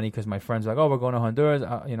that money because my friends were like, "Oh, we're going to Honduras."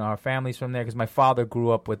 Our family's from there because my father grew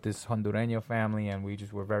up with this Hondureño family, and we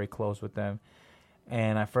just were very close with them.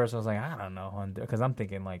 And at first, I was like, I don't know Honduras, because I'm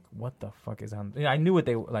thinking like, what the fuck is Honduras? I knew what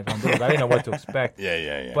they like Honduras. I didn't know what to expect.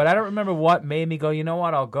 Yeah. But I don't remember what made me go, you know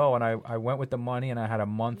what, I'll go. And I went with the money, and I had a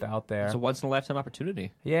month out there. It's a once-in-a-lifetime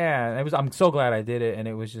opportunity. Yeah, it was. I'm so glad I did it, and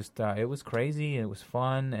it was just, it was crazy, and it was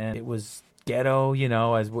fun, and it was ghetto,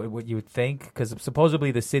 as what you would think, because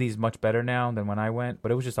supposedly the city's much better now than when I went,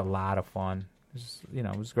 but it was just a lot of fun. It was,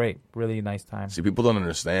 it was great. Really nice time. See, people don't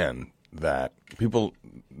understand that people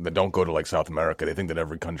that don't go to like South America, they think that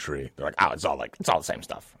every country, they're like, it's all the same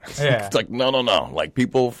stuff. Yeah. It's like, no. Like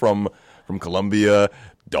people from Colombia,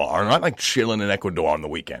 not like chilling in Ecuador on the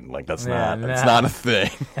weekend. Like that's Yeah, that's nah. not a thing.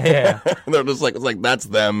 Yeah. They're just like, it's like that's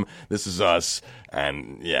them, this is us,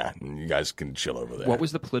 and yeah, you guys can chill over there. What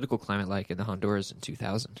was the political climate like in the Honduras in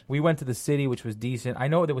 2000? We went to the city, which was decent. I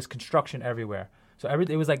know there was construction everywhere. So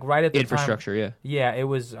it was like right at the Infrastructure, time. Yeah, it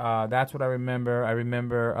was. That's what I remember. I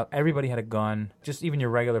remember everybody had a gun. Just even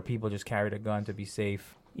your regular people just carried a gun to be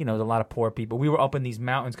safe. You know, there's a lot of poor people. We were up in these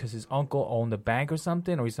mountains because his uncle owned a bank or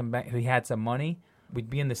something, or he had some money. We'd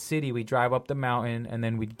be in the city. We'd drive up the mountain, and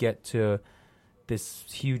then we'd get to this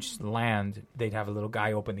huge land. They'd have a little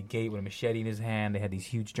guy open the gate with a machete in his hand. They had these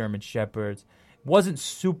huge German shepherds. Wasn't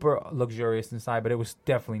super luxurious inside, but it was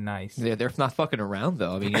definitely nice. They're not fucking around,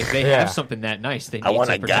 though. I mean, if they Yeah. have something that nice, they need I want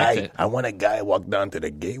to a protect guy. it. I want a guy walk down to the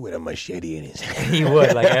gate with a machete in his hand. He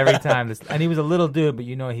would, like, every time. And he was a little dude, but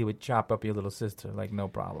you know he would chop up your little sister, like, no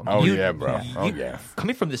problem. Oh You- yeah, bro. Oh you- yeah.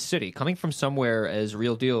 Coming from the city, coming from somewhere as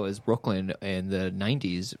real deal as Brooklyn in the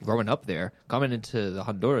 90s, growing up there, coming into the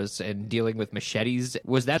Honduras and dealing with machetes,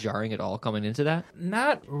 was that jarring at all coming into that?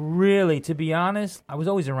 Not really, to be honest. I was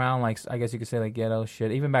always around, like, I guess you could say, like, ghetto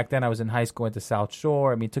shit. Even back then, I was in high school, went to South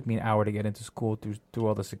Shore. I mean, it took me an hour to get into school through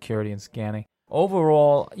all the security and scanning.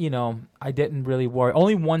 Overall, you know, I didn't really worry.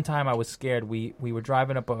 Only one time I was scared. We were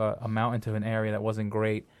driving up a mountain to an area that wasn't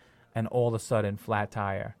great, and all of a sudden, flat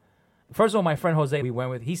tire. First of all, my friend Jose, we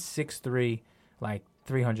went with, he's 6'3", like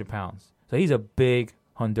 300 pounds. So he's a big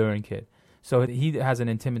Honduran kid. So he has an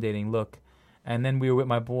intimidating look. And then we were with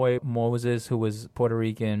my boy Moses, who was Puerto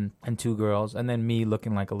Rican, and two girls, and then me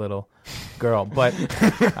looking like a little girl. But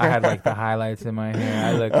I had like the highlights in my hair.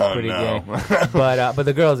 I looked pretty gay. But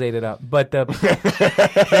the girls ate it up. But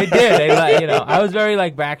they did. They I was very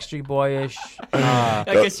like Backstreet Boyish. I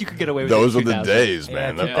guess you could get away with Those it are in the 2000. days, Yeah,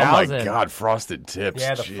 man. Oh my 2000. God, frosted tips.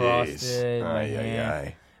 Yeah, the Jeez. frosted, my Ay, ay, hand.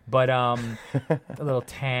 ay. But a little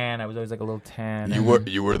tan. I was always like a little tan.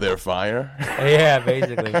 You were their fire. Yeah,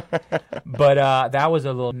 basically. But that was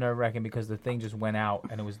a little nerve-wracking because the thing just went out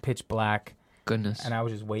and it was pitch black. Goodness. And I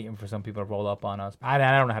was just waiting for some people to roll up on us. I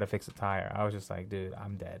don't know how to fix a tire. I was just like, dude,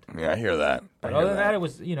 I'm dead. Yeah, I hear that. But other than that, it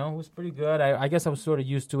was, it was pretty good. I guess I was sort of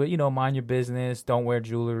used to it. Mind your business. Don't wear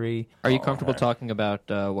jewelry. Are you comfortable talking about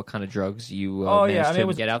what kind of drugs you Oh, yeah, managed I mean, it to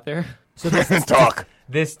was- get out there? So this Talk.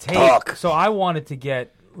 this tape. Talk. So I wanted to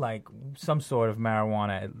get like some sort of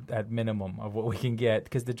marijuana at minimum of what we can get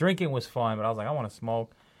because the drinking was fun, but I was like, I want to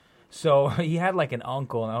smoke. So he had like an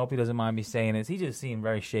uncle, and I hope he doesn't mind me saying this. He just seemed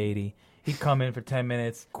very shady. He'd come in for 10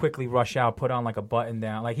 minutes, quickly rush out, put on like a button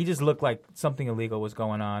down. Like he just looked like something illegal was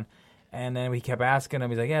going on. And then we kept asking him.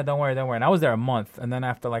 He's like, yeah, don't worry. And I was there a month. And then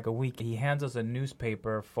after like a week, he hands us a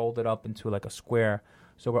newspaper folded up into like a square.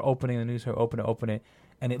 So we're opening the newspaper, open it.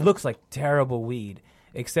 And it looks like terrible weed,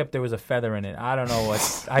 except there was a feather in it. I don't know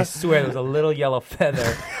what. I swear there was a little yellow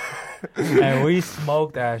feather. And we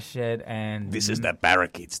smoked that shit. And This is that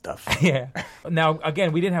barricade stuff. yeah. Now,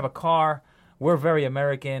 again, we didn't have a car. We're very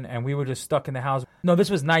American, and we were just stuck in the house. No,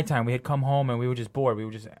 this was nighttime. We had come home, and we were just bored. We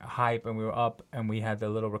were just hype, and we were up, and we had the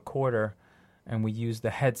little recorder, and we used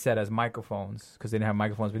the headset as microphones because they didn't have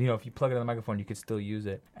microphones. But, if you plug it in the microphone, you could still use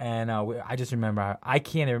it. And I just remember,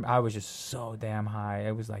 I was just so damn high.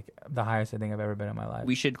 It was like the highest I think I've ever been in my life.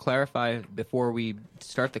 We should clarify before we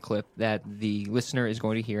start the clip that the listener is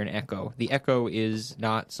going to hear an echo. The echo is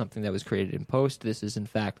not something that was created in post. This is, in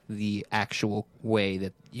fact, the actual way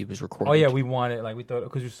that it was recorded. Oh, yeah, we wanted, we thought,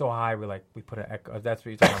 because we were so high, we put an echo. If that's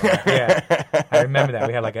what you're talking about. Yeah, I remember that.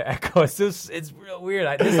 We had like an echo. It's real weird.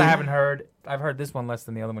 I haven't heard. I've heard this one less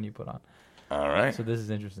than the other one you put on. All right. So this is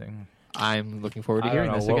interesting. I'm looking forward to I don't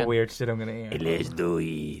hearing know this what again. weird shit I'm going to hear. Let's do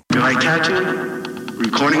it. If I catch you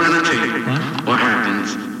recording on the tape, what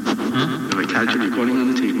happens? If I catch you recording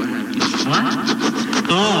on the tape, what happens?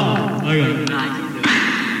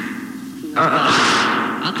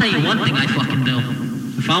 I'll tell you one thing I fucking do.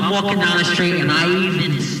 If I'm walking down the street and I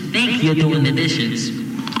even think you're doing the dishes,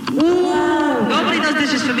 nobody does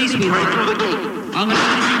dishes for me, sweetheart. I'm gonna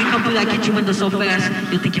see me come through that kitchen window so fast,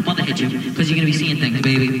 you'll think your mother hit you, because you're gonna be seeing things,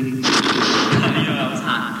 baby.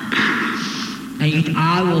 And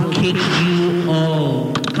I will kick you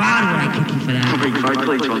all. God, would I kick you for that?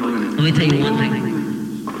 Let me tell you one thing.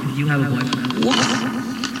 If you have a boyfriend, what?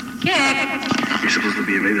 Kick! You're supposed to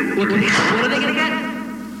be available. What are they gonna get?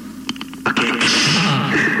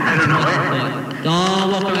 I don't know.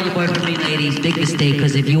 Don't walk around your boyfriend, ladies. Big mistake,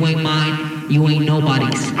 because if you ain't mine, you ain't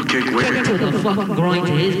nobody's. Okay, wait. Kick to the fucking groin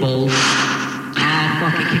to his balls. I'll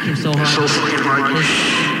fucking kick him so hard. So fucking hard.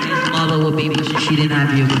 His mother would be wishing she didn't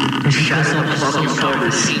have you. Because she feels so much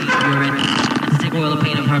pain you're in. To take away all the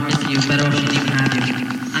pain of her missing you. Better off she didn't even have you.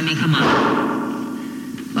 I mean, come on.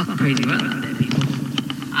 Fucking crazy world out there, people.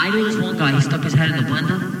 I I knew this one guy, he stuck his head in the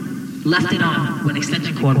blender, left it on with an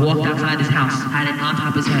extension cord, walked outside his house, had it on top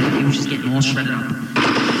of his head, and he was just getting all shredded up.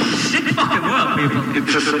 Sick fucking world, people. What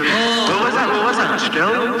was that?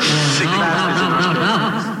 Australia? No.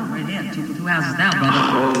 Right there, two houses down,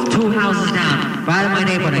 brother. 2 houses down. Right in my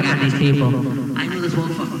neighborhood, I got these people. I knew this one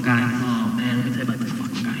fucking guy. Oh, man, let me tell you about this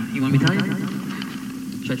fucking guy. You want me to tell you?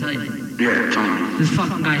 Should I tell you? Yeah, tell me. This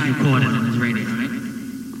fucking guy's recorded on his radio, right?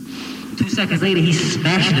 2 seconds later, he's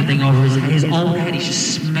smashing the thing over his own head. He's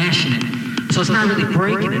just smashing it. So it's not really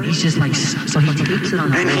breaking it. He's just like, so he tapes it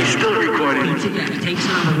on the wall. And he's still recording. He tapes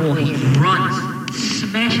it on the wall. He runs,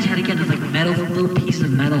 smashes his head again. There's like metal, little pieces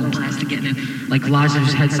of metal and plastic getting in, like lodged in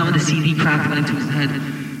his head. Some of the CD crap went into his head.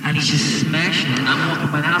 And he's just smashing it. And I'm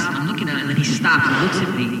walking by the house and I'm looking at it. And then he stops and looks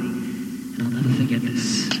at me. And I'll never forget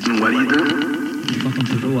this. And what do you do? He fucking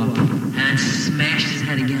threw up and smashed his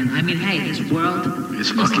head again. I mean, hey, this world It's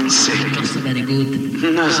fucking sick. not so very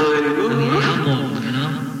good. Not so very I good. mean, I'm old, you know?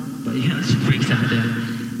 But yeah, there's freaks out there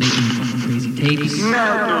making fucking crazy tapes.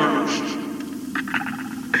 No.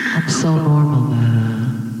 I'm so normal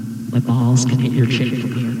that my balls can hit your chin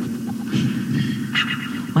from here.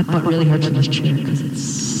 My butt really hurts in this chair because it's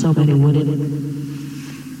so many wooded.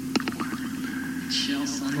 Chill,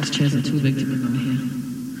 son. Those chairs are too big to bring over here.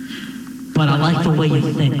 But I like the way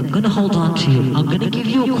you think. I'm going to hold on to you. I'm going to give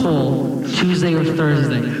you a call Tuesday or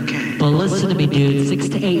Thursday. Okay. But listen to me, dude. 6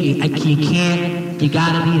 to 8, you can't. You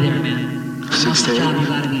got to be there, man. 6 to 8? You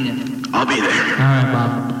got to be there. I'll be there. All right,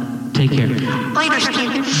 Bob. Take care. Later,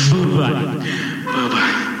 Steve. Bye-bye.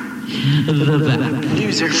 Bye-bye. Bye-bye.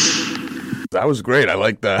 Music. That was great. I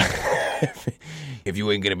like that. If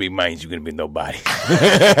you ain't gonna be mine, you're gonna be nobody.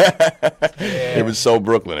 It was so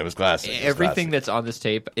Brooklyn. It was classic. Everything that's on this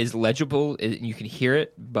tape is legible. You can hear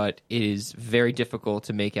it, but it is very difficult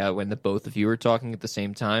to make out when the both of you are talking at the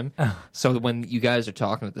same time. So when you guys are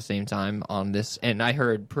talking at the same time on this, and I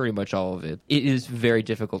heard pretty much all of it, it is very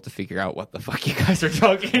difficult to figure out what the fuck you guys are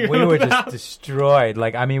talking about. We were just destroyed.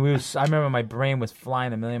 Like, I mean, I remember my brain was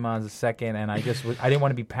flying a million miles a second, and I didn't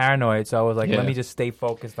want to be paranoid, so I was like, Yeah. let me just stay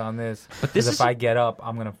focused on this. But this Because is if I get up,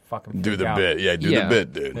 I'm gonna fucking Do freak the out. bit. Yeah, do the Yeah.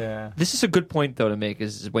 bit, dude. Yeah. This is a good point, though, to make,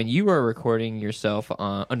 is when you are recording yourself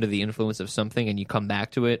under the influence of something and you come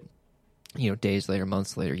back to it, days later,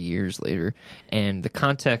 months later, years later, and the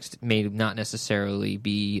context may not necessarily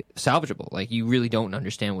be salvageable. Like, you really don't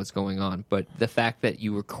understand what's going on, but the fact that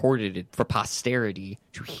you recorded it for posterity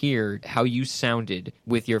to hear how you sounded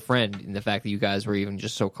with your friend, and the fact that you guys were even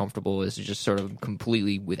just so comfortable is just sort of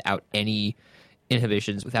completely without any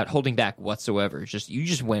inhibitions, without holding back whatsoever. You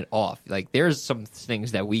just went off. Like, there's some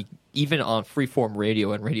things that we, even on freeform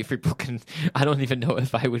radio and Radio Free Brooklyn, I don't even know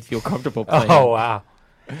if I would feel comfortable playing. Oh wow.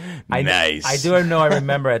 Nice. I do know. I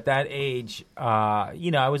remember at that age, I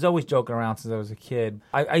was always joking around since I was a kid.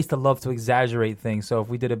 I used to love to exaggerate things. So if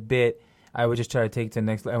we did a bit, I would just try to take it to the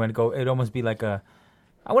next level. It'd almost be like I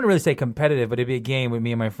wouldn't really say competitive, but it'd be a game with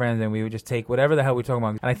me and my friends, and we would just take whatever the hell we're talking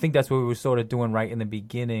about. And I think that's what we were sort of doing right in the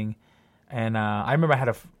beginning. And I remember I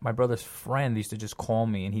had my brother's friend used to just call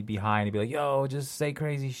me, and he'd be high, and he'd be like, yo, just say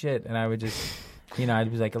crazy shit. And I would just, I'd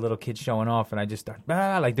be like a little kid showing off, and I just start,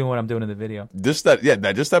 like doing what I'm doing in the video. Just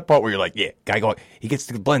that part where you're like, guy going, he gets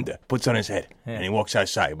the blender, puts it on his head, and he walks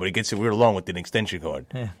outside, but he gets it real long with an extension cord.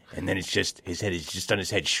 Yeah. And then his head is just on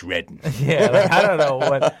his head shredding. Yeah, like, I don't know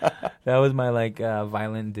what. That was my,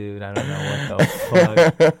 violent dude. I don't know what the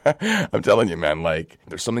fuck. I'm telling you, man,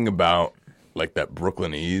 there's something about, that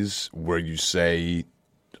Brooklynese where you say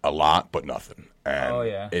a lot but nothing. And Oh,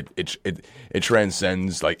 yeah. It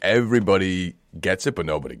transcends, everybody gets it, but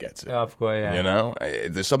nobody gets it. Of course, yeah.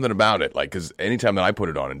 There's something about it, because anytime that I put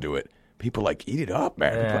it on and do it, people eat it up,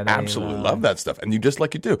 man. Yeah, People they absolutely love love that stuff. And you just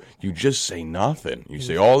like you do. You just say nothing. You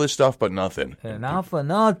say all this stuff but nothing. Yeah, not for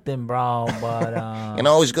nothing, bro, but,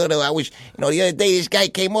 It's good. The other day this guy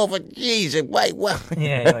came over. Jeez, wait, what?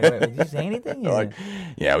 yeah, you're like, wait, did you say anything?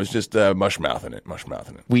 Yeah. I was just mush-mouthing it.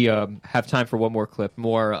 We have time for one more clip,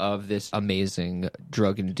 more of this amazing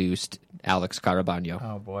drug-induced Alex Carabagno.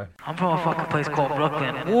 Oh, boy. I'm from a fucking place called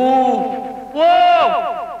Brooklyn. Whoa!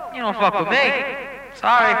 Whoa! You don't fuck with me.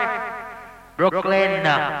 Sorry. Brooklyn,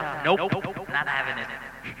 nope, not having it.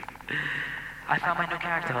 I found my new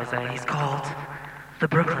character, Jose. He's called the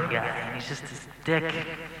Brooklyn guy, and he's just this dick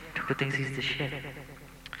who thinks he's the shit.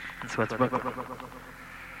 That's what's Brooklyn.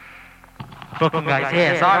 Brooklyn guy's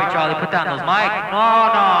here. Sorry, Charlie, put down those mics.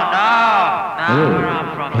 No, where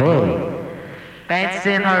I'm from.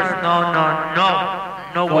 Bensonhurst,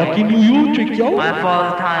 no way. Fucking New York, yo. My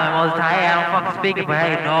father's time, hey, I don't fucking speak it, but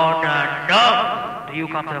hey, no. Do you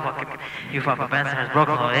come to the fucking, you fucking Bensonhurst,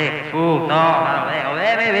 Brooklyn, over there? Ooh, no, not over there. Over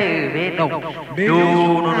there, baby, no.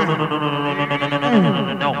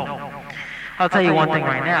 No. I'll tell you one thing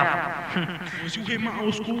right now.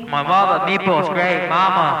 My mother, meatballs, great.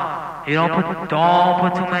 Mama, you don't put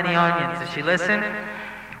too many onions. Does she listen?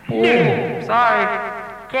 Ooh, sorry.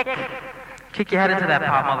 Kick your head into that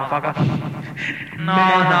pot, motherfucker. No.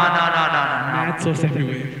 Mad sauce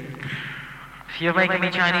everywhere. You're making me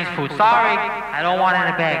Chinese food. Sorry, I don't want it in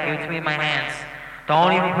a bag. Give it to me in my hands.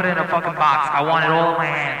 Don't even put it in a fucking box. I want it all in my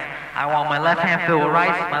hands. I want my left hand filled with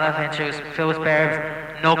rice, my left hand filled with spare ribs.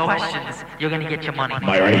 No questions. You're gonna get your money.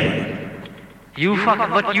 My right hand. You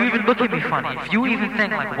fucking look. You even look at me funny. If you even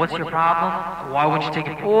think like, what's your problem? Why would you take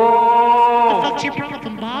it? Oh. The fuck's your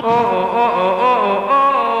problem, Bob? Oh.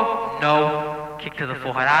 No. Kick to the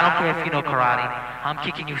forehead. I don't care if you know karate. I'm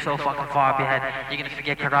kicking you so fucking far up your head. You're gonna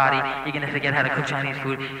forget karate. You're gonna forget how to cook Chinese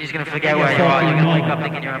food. You're just gonna forget where you are. You're gonna wake up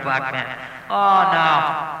thinking you're a black man. Oh no.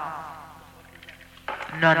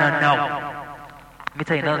 No. Let me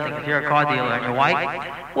tell you another thing. If you're a car dealer and you're white,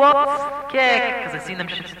 whoops, kick. Because I've seen them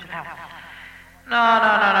shits. No.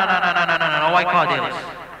 White car dealers.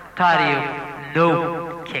 Tired of you.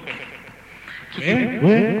 No. Kick.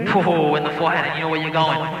 Oh, in the forehead, and you know where you're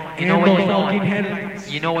going. You know where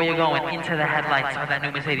you're going. Into the headlights of that new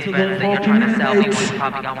Mercedes-Benz that you're trying to sell me, but you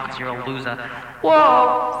probably got one because you're a loser.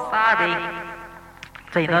 Whoa, sorry.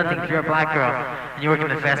 Tell you another thing, if you're a black girl and you work in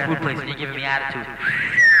a fast food place and you're giving me attitude.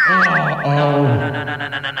 No.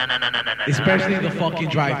 Especially the fucking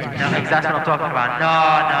drive-thru. No, exactly what I'm talking about. No.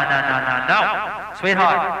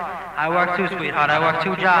 Sweetheart, I work too, sweetheart. I work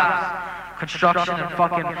 2 jobs. Construction and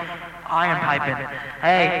fucking iron piping.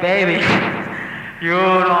 Hey, baby. You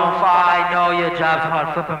don't fight. No, your job's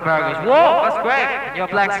hard flipping burgers. Whoa, that's great. And your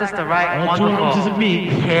black sister, right? Wonderful.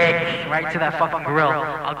 Kick right to that fucking grill.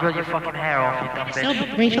 I'll grill your fucking hair off, you dumb bitch.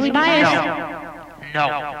 So racially biased. No.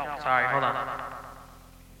 Sorry, hold on. I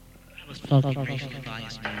was fucking racially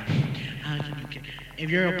biased, man. If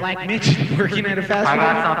you're a black Mitch working at a fast food, I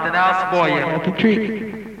got something else for you.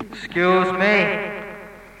 Excuse me.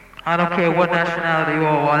 I don't care what nationality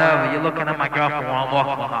or whatever. You're looking at my girlfriend while I'm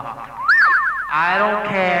walking with her. I don't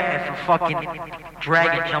care if a fucking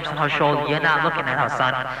dragon jumps on her shoulder. You're not looking at her,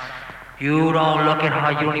 son. You don't look at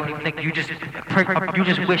her. You don't even think. You just wish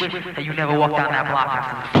that you never walked down that block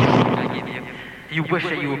after the fucking I give you. You wish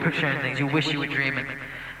that you were picturing things. You wish you were dreaming.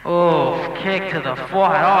 Oh, kick to the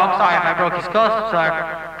forehead. Oh, I'm sorry if I broke your skull. I'm sorry.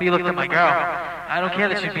 But you looked at my girl. I don't care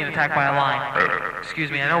that she's being attacked by a lion.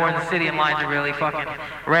 Excuse me, I know we're in the city and lions are really fucking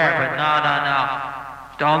rare, but no.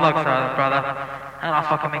 Don't look, brother. And I'll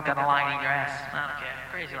fucking make that a lion eat your ass. I don't care.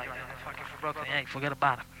 Crazy like that. Fucking broken. Hey, forget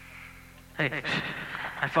about him. Hey,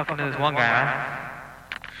 I fucking knew this one guy, right?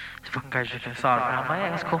 This fucking guy's just been soda. I'm like, yeah,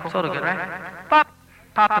 that's cool. Soda good, right? Pop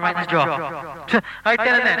him right in his jaw. Right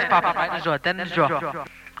then and there, just pop him right in his jaw. Then in his jaw.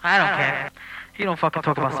 I don't care. You don't fucking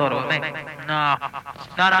talk about soda with me. No.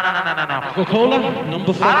 Coca-Cola?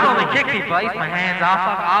 Number 4. I don't only kick people. I use my hands.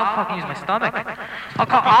 I'll fucking use my stomach. I'll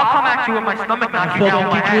come at you with my stomach, knock you down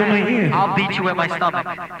with my hand. I'll beat you with my stomach.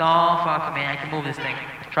 Don't fuck with me. I can move this thing.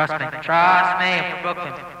 Trust me. I'm from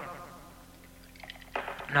Brooklyn.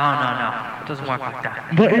 No. It doesn't work like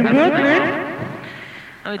that. But in Brooklyn?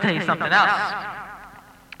 Let me tell you something else.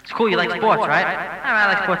 It's cool you like sports, right? I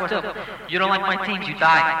like sports too. You don't like my teams, you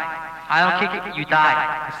die. I don't kick it, you die.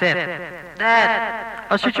 That's it. Dad,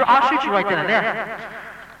 I'll shoot you right then and there.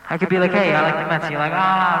 I could be like, hey, I like the Mets. You're like,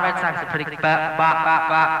 Red Sox are pretty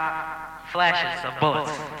flashes of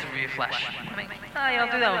bullets through your flesh. No, you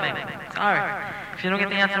don't do that with me. Sorry. If you don't get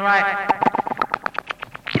the answer right,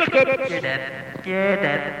 you're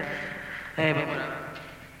dead. Hey, but whatever.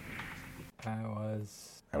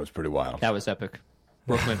 That was pretty wild. That was epic.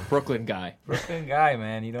 Brooklyn guy. Brooklyn guy,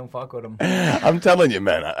 man. You don't fuck with him. I'm telling you,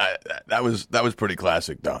 man. That was pretty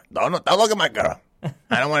classic, though. Don't look at my girl.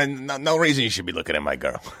 I don't want to. No reason you should be looking at my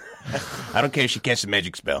girl. I don't care if she casts a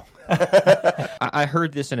magic spell. I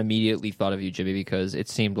heard this and immediately thought of you, Jimmy, because it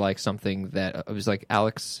seemed like something that it was like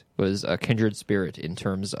Alex was a kindred spirit in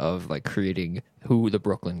terms of like creating who the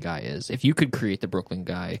Brooklyn guy is. If you could create the Brooklyn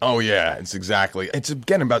guy. Oh, yeah, it's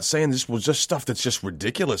again about saying this was just stuff that's just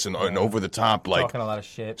ridiculous and over the top. Like, talking a lot of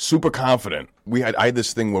shit. Super confident. I had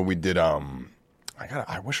this thing where we did, I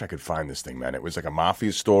wish I could find this thing, man. It was like a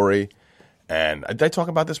mafia story. And did I talk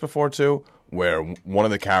about this before, too? Where one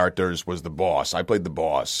of the characters was the boss. I played the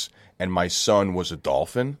boss, and my son was a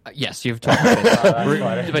dolphin. Yes, you've talked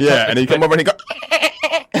about it. Yeah, and he come over and he go...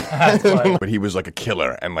 But he was like a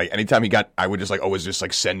killer, and like anytime he got, I would just like always just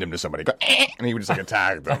like send him to somebody, go, and he would just like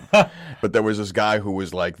attack them. But there was this guy who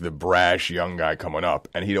was like the brash young guy coming up,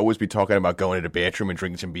 and he'd always be talking about going to the bathroom and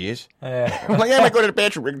drinking some beers. I'm like, yeah, I might go to the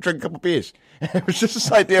bathroom and drink a couple beers. It was just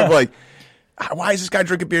this idea of like, why is this guy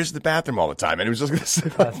drinking beers in the bathroom all the time? And it was just going to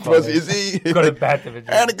say, is he? Go to the bathroom and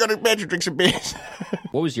drink. Go to the bathroom, drink some beers.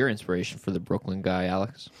 What was your inspiration for the Brooklyn guy,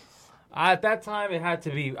 Alex? At that time, it had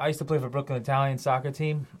to be. I used to play for Brooklyn Italian soccer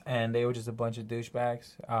team, and they were just a bunch of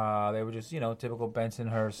douchebags. They were just, typical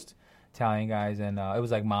Bensonhurst Italian guys, and it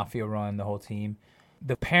was like mafia run, the whole team.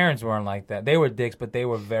 The parents weren't like that. They were dicks, but they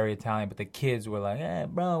were very Italian. But the kids were like, "Hey,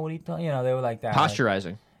 bro, what are you talking?" They were like that.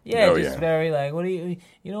 Posturizing. Like, very like, what do you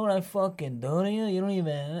know what I fucking do to you? You don't even,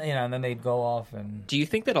 and then they'd go off and... Do you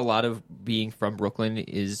think that a lot of being from Brooklyn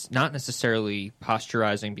is not necessarily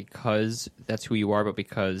posturizing because that's who you are, but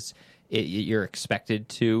because you're expected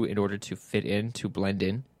to in order to fit in, to blend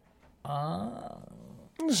in?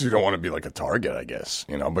 You don't want to be like a target, I guess,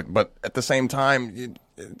 but at the same time,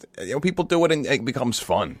 people do it and it becomes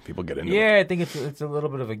fun. People get into it. Yeah, I think it's a little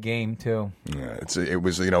bit of a game too. Yeah, it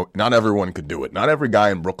was not everyone could do it. Not every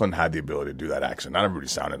guy in Brooklyn had the ability to do that accent. Not everybody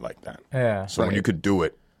sounded like that. Yeah. So when you could do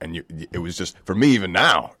it, and it was just, for me even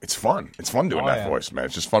now, it's fun. It's fun doing that voice, man.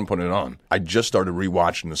 It's just fun putting it on. I just started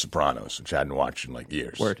rewatching The Sopranos, which I hadn't watched in like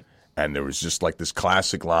years. Word. And there was just like this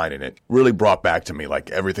classic line in it. Really brought back to me like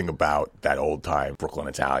everything about that old time Brooklyn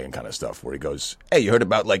Italian kind of stuff where he goes, "Hey, you heard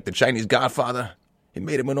about like the Chinese Godfather? He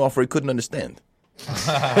made him an offer he couldn't understand." That's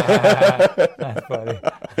funny.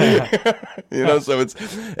 So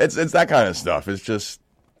it's that kind of stuff. It's just,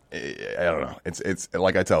 I don't know. It's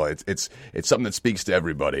like I tell it's something that speaks to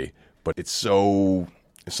everybody, but it's something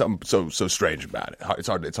so strange about it. It's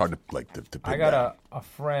hard to like to pick I got a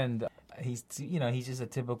friend. He's just a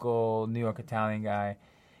typical New York Italian guy,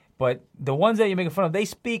 but the ones that you're making fun of, they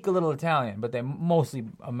speak a little Italian, but they're mostly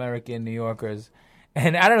American New Yorkers,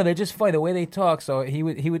 and I don't know, they're just funny the way they talk. So he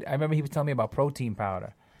would. I remember he was telling me about protein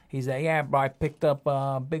powder. He's like, "Yeah, bro, I picked up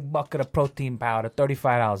a big bucket of protein powder,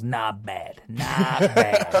 $35. Not bad, not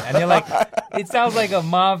bad." And you're like, it sounds like a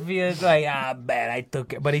mafia. It's like, bad, I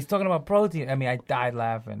took it. But he's talking about protein. I mean, I died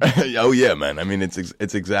laughing. Oh yeah, man. I mean, it's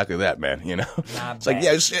exactly that, man. It's like,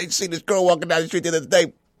 yeah, I see this girl walking down the street the other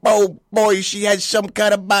day. Oh boy, she has some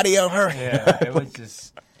kind of body on her. Yeah, it was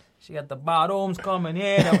just. She got the bottoms coming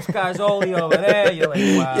here, them Scarzoli over there. You're like,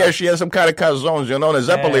 wow. Yeah, she has some kind of calzones, the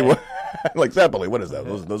Zeppeli. Yeah. Like Zeppeli, what is that?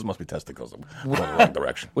 Those must be testicles. Going the wrong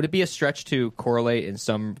direction. Would it be a stretch to correlate in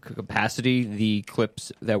some capacity the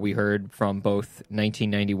clips that we heard from both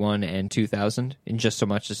 1991 and 2000, in just so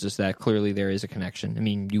much as that clearly there is a connection? I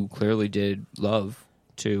mean, you clearly did love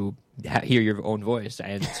to hear your own voice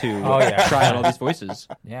and to try out all these voices.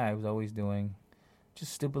 Yeah, I was always doing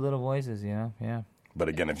just stupid little voices, yeah. But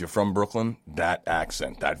again, if you're from Brooklyn, that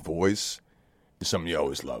accent, that voice is something you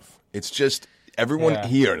always love. It's just everyone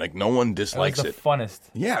here, like no one dislikes it. It's the funnest.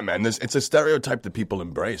 Yeah, man. It's a stereotype that people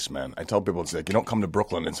embrace, man. I tell people, it's like you don't come to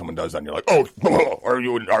Brooklyn and someone does that and you're like, "Oh, are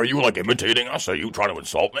you like imitating us? Are you trying to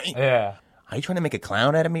insult me?" Yeah. Are you trying to make a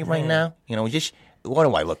clown out of me right now? Just what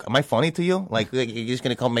do I look? Am I funny to you? Like you're just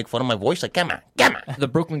gonna come make fun of my voice? Like, come on. The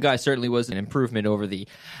Brooklyn guy certainly was an improvement over the.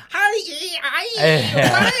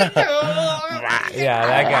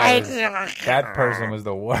 Yeah, that person was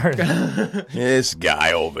the worst. This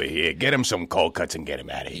guy over here, get him some cold cuts and get him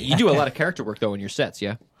out of here. You do a lot of character work though in your sets,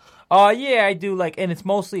 yeah. Yeah, I do. And it's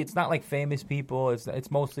not like famous people.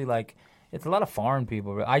 It's mostly like it's a lot of foreign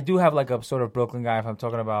people. I do have like a sort of Brooklyn guy. If I'm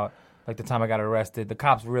talking about like the time I got arrested, the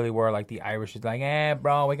cops really were like the Irish. It's like,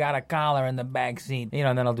 bro, we got a collar in the back seat.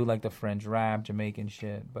 And then I'll do like the French rap, Jamaican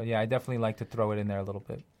shit. But yeah, I definitely like to throw it in there a little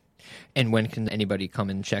bit. And when can anybody come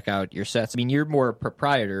and check out your sets? I mean, you're more a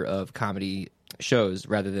proprietor of comedy shows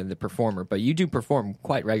rather than the performer, but you do perform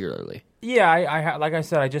quite regularly. Yeah, I like I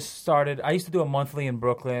said, I just started. I used to do a monthly in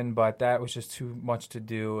Brooklyn, but that was just too much to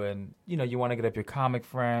do. And you want to get up your comic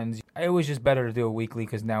friends. It was just better to do a weekly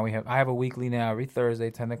because now I have a weekly now every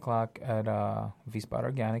Thursday, 10 o'clock at V-Spot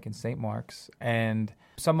Organic in St. Mark's. And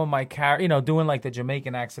some of my doing like the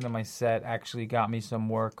Jamaican accent in my set actually got me some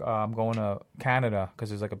work. I'm going to Canada because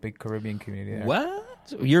there's like a big Caribbean community there. What?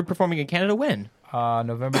 You're performing in Canada when?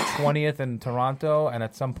 November 20th in Toronto, and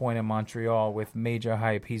at some point in Montreal with Major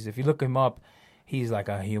Hype. If you look him up, he's like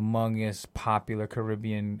a humongous, popular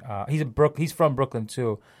Caribbean. He's from Brooklyn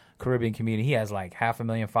too, Caribbean community. He has like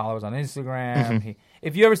 500,000 followers on Instagram.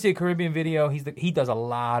 If you ever see a Caribbean video, he does a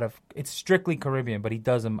lot of. It's strictly Caribbean, but he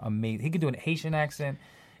does them amazing. He can do an Haitian accent.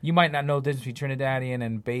 You might not know the difference between Trinidadian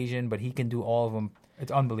and Bajan, but he can do all of them.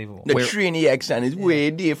 It's unbelievable. The Trini accent is way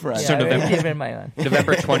different. So November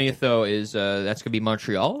 20th, though, is that's going to be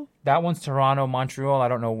Montreal? That one's Toronto, Montreal. I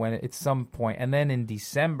don't know when. It's some point. And then in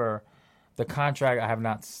December, the contract, I have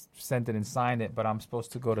not sent it and signed it, but I'm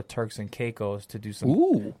supposed to go to Turks and Caicos to do some.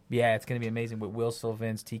 Ooh. Yeah, it's going to be amazing with Will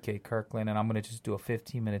Sylvans, TK Kirkland, and I'm going to just do a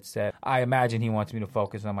 15-minute set. I imagine he wants me to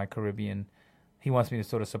focus on my Caribbean. He wants me to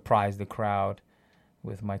sort of surprise the crowd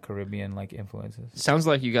with my Caribbean influences. Sounds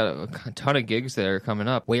like you got a ton of gigs that are coming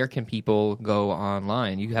up. Where can people go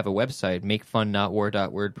online? You have a website,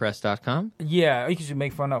 makefun.war.wordpress.com. Yeah, you should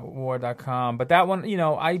makefun.war.com. But that one,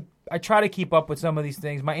 I try to keep up with some of these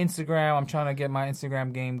things. My Instagram, I'm trying to get my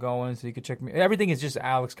Instagram game going, so you can check me. Everything is just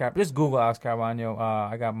Alex Carabagno. Just Google Alex Carabagno.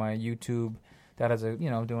 I got my YouTube that has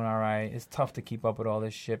doing all right. It's tough to keep up with all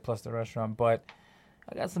this shit, plus the restaurant, but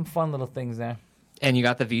I got some fun little things there. And you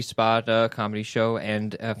got the V-Spot comedy show,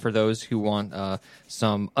 and for those who want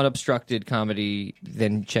some unobstructed comedy,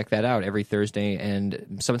 then check that out every Thursday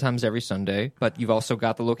and sometimes every Sunday. But you've also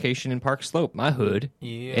got the location in Park Slope, my hood,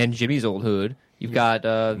 and Jimmy's old hood. You've got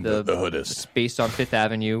the hoodist space on Fifth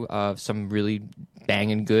Avenue of some really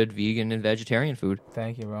banging good vegan and vegetarian food.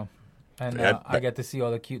 Thank you, bro. And I get to see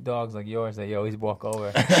all the cute dogs like yours that you always walk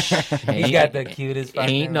over. He's got the cutest.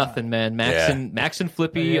 Ain't nothing, man. Max and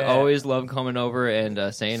Flippy always love coming over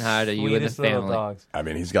and saying hi to you and the family. Dogs. I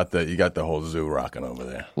mean, you got the whole zoo rocking over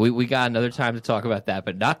there. We got another time to talk about that,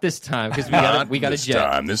 but not this time because we got a jet.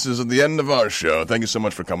 Time. This is the end of our show. Thank you so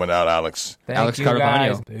much for coming out, Alex. Alex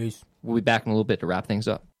Carabagno. Peace. We'll be back in a little bit to wrap things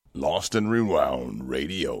up. Lost and Rewound,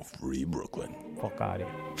 Radio Free Brooklyn. Fuck out of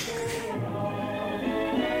here.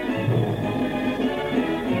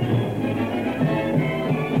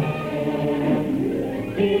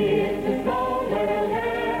 It's a small world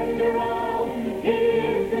after all.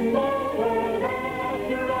 It's a small world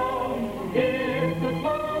after all. It's a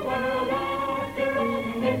small world after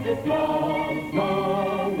all. It's a small,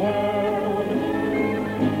 small world.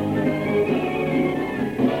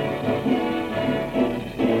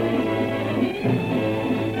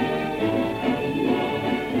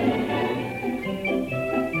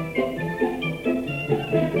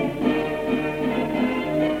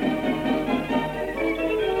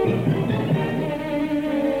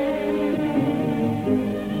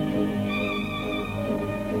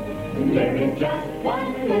 There is just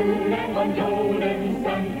one moon and one golden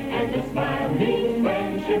sun, and a smile means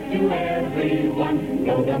friendship to everyone.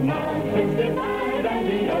 Though the mountains divide and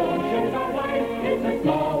the oceans are wide, it's a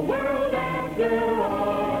small world after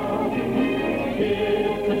all.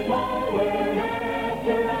 It's a small world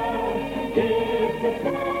after all. It's a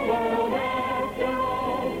small world after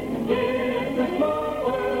all. It's a small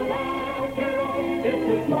world after all. It's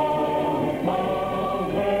a small,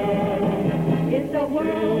 small world. It's a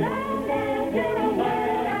world after a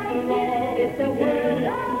world after all. It's a world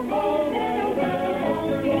of home and a world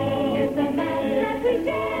of love. It's a man that we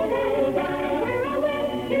share and we're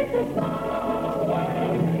away. It's a small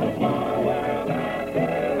world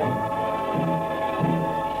after all.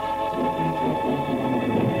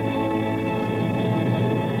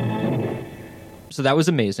 So that was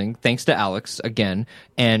amazing. Thanks to Alex again.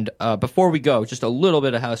 And before we go, just a little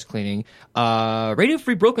bit of house cleaning. Radio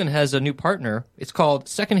Free Brooklyn has a new partner. It's called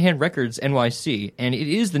Secondhand Records NYC, and it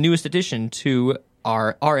is the newest addition to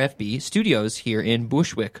our RFB studios here in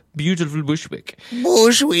Bushwick. Beautiful Bushwick.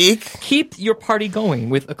 Bushwick. Keep your party going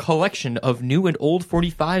with a collection of new and old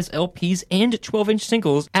 45s, LPs, and 12-inch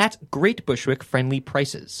singles at great Bushwick-friendly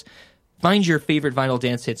prices. Find your favorite vinyl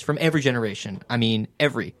dance hits from every generation. I mean,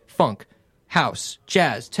 every. Funk, house,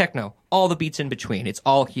 jazz, techno, all the beats in between. It's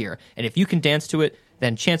all here. And if you can dance to it,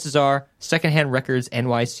 then chances are Secondhand Records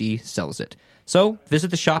NYC sells it. So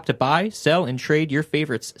visit the shop to buy, sell, and trade your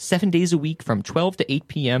favorites 7 days a week from 12 to 8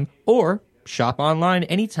 p.m. or shop online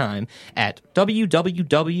anytime at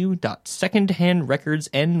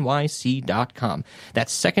www.secondhandrecordsnyc.com.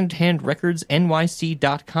 That's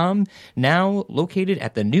secondhandrecordsnyc.com, now located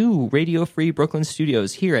at the new Radio Free Brooklyn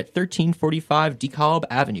studios here at 1345 DeKalb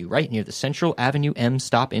Avenue, right near the Central Avenue M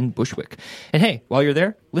stop in Bushwick. And hey, while you're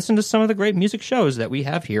there, listen to some of the great music shows that we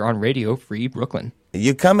have here on Radio Free Brooklyn.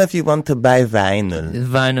 You come if you want to buy vinyl.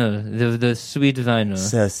 Vinyl, the sweet vinyl.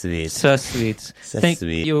 So sweet. So sweet. So Thank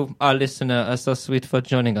sweet. you, our listener, are so sweet for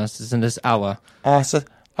joining us in this hour. So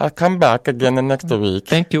I'll come back again the next week.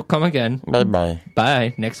 Thank you. Come again. Bye-bye.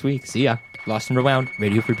 Bye. Next week. See ya. Lost and Rewound,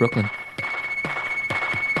 Radio Free Brooklyn.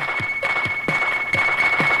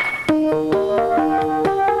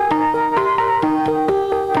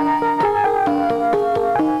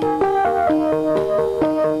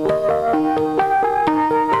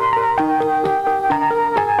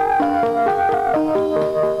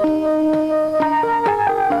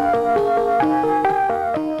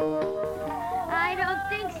 I don't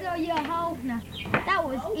think so, you hoe. Now, that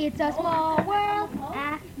was It's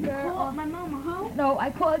I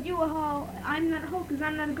called you a hoe. I'm not a hoe because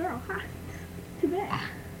I'm not a girl. Ha. Too bad.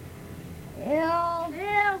 Ew.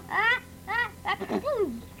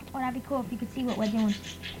 Oh, that'd be cool if you could see what we're doing.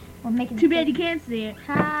 We're making. Too bad you can't see it.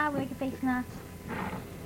 Ha, we're making face knots.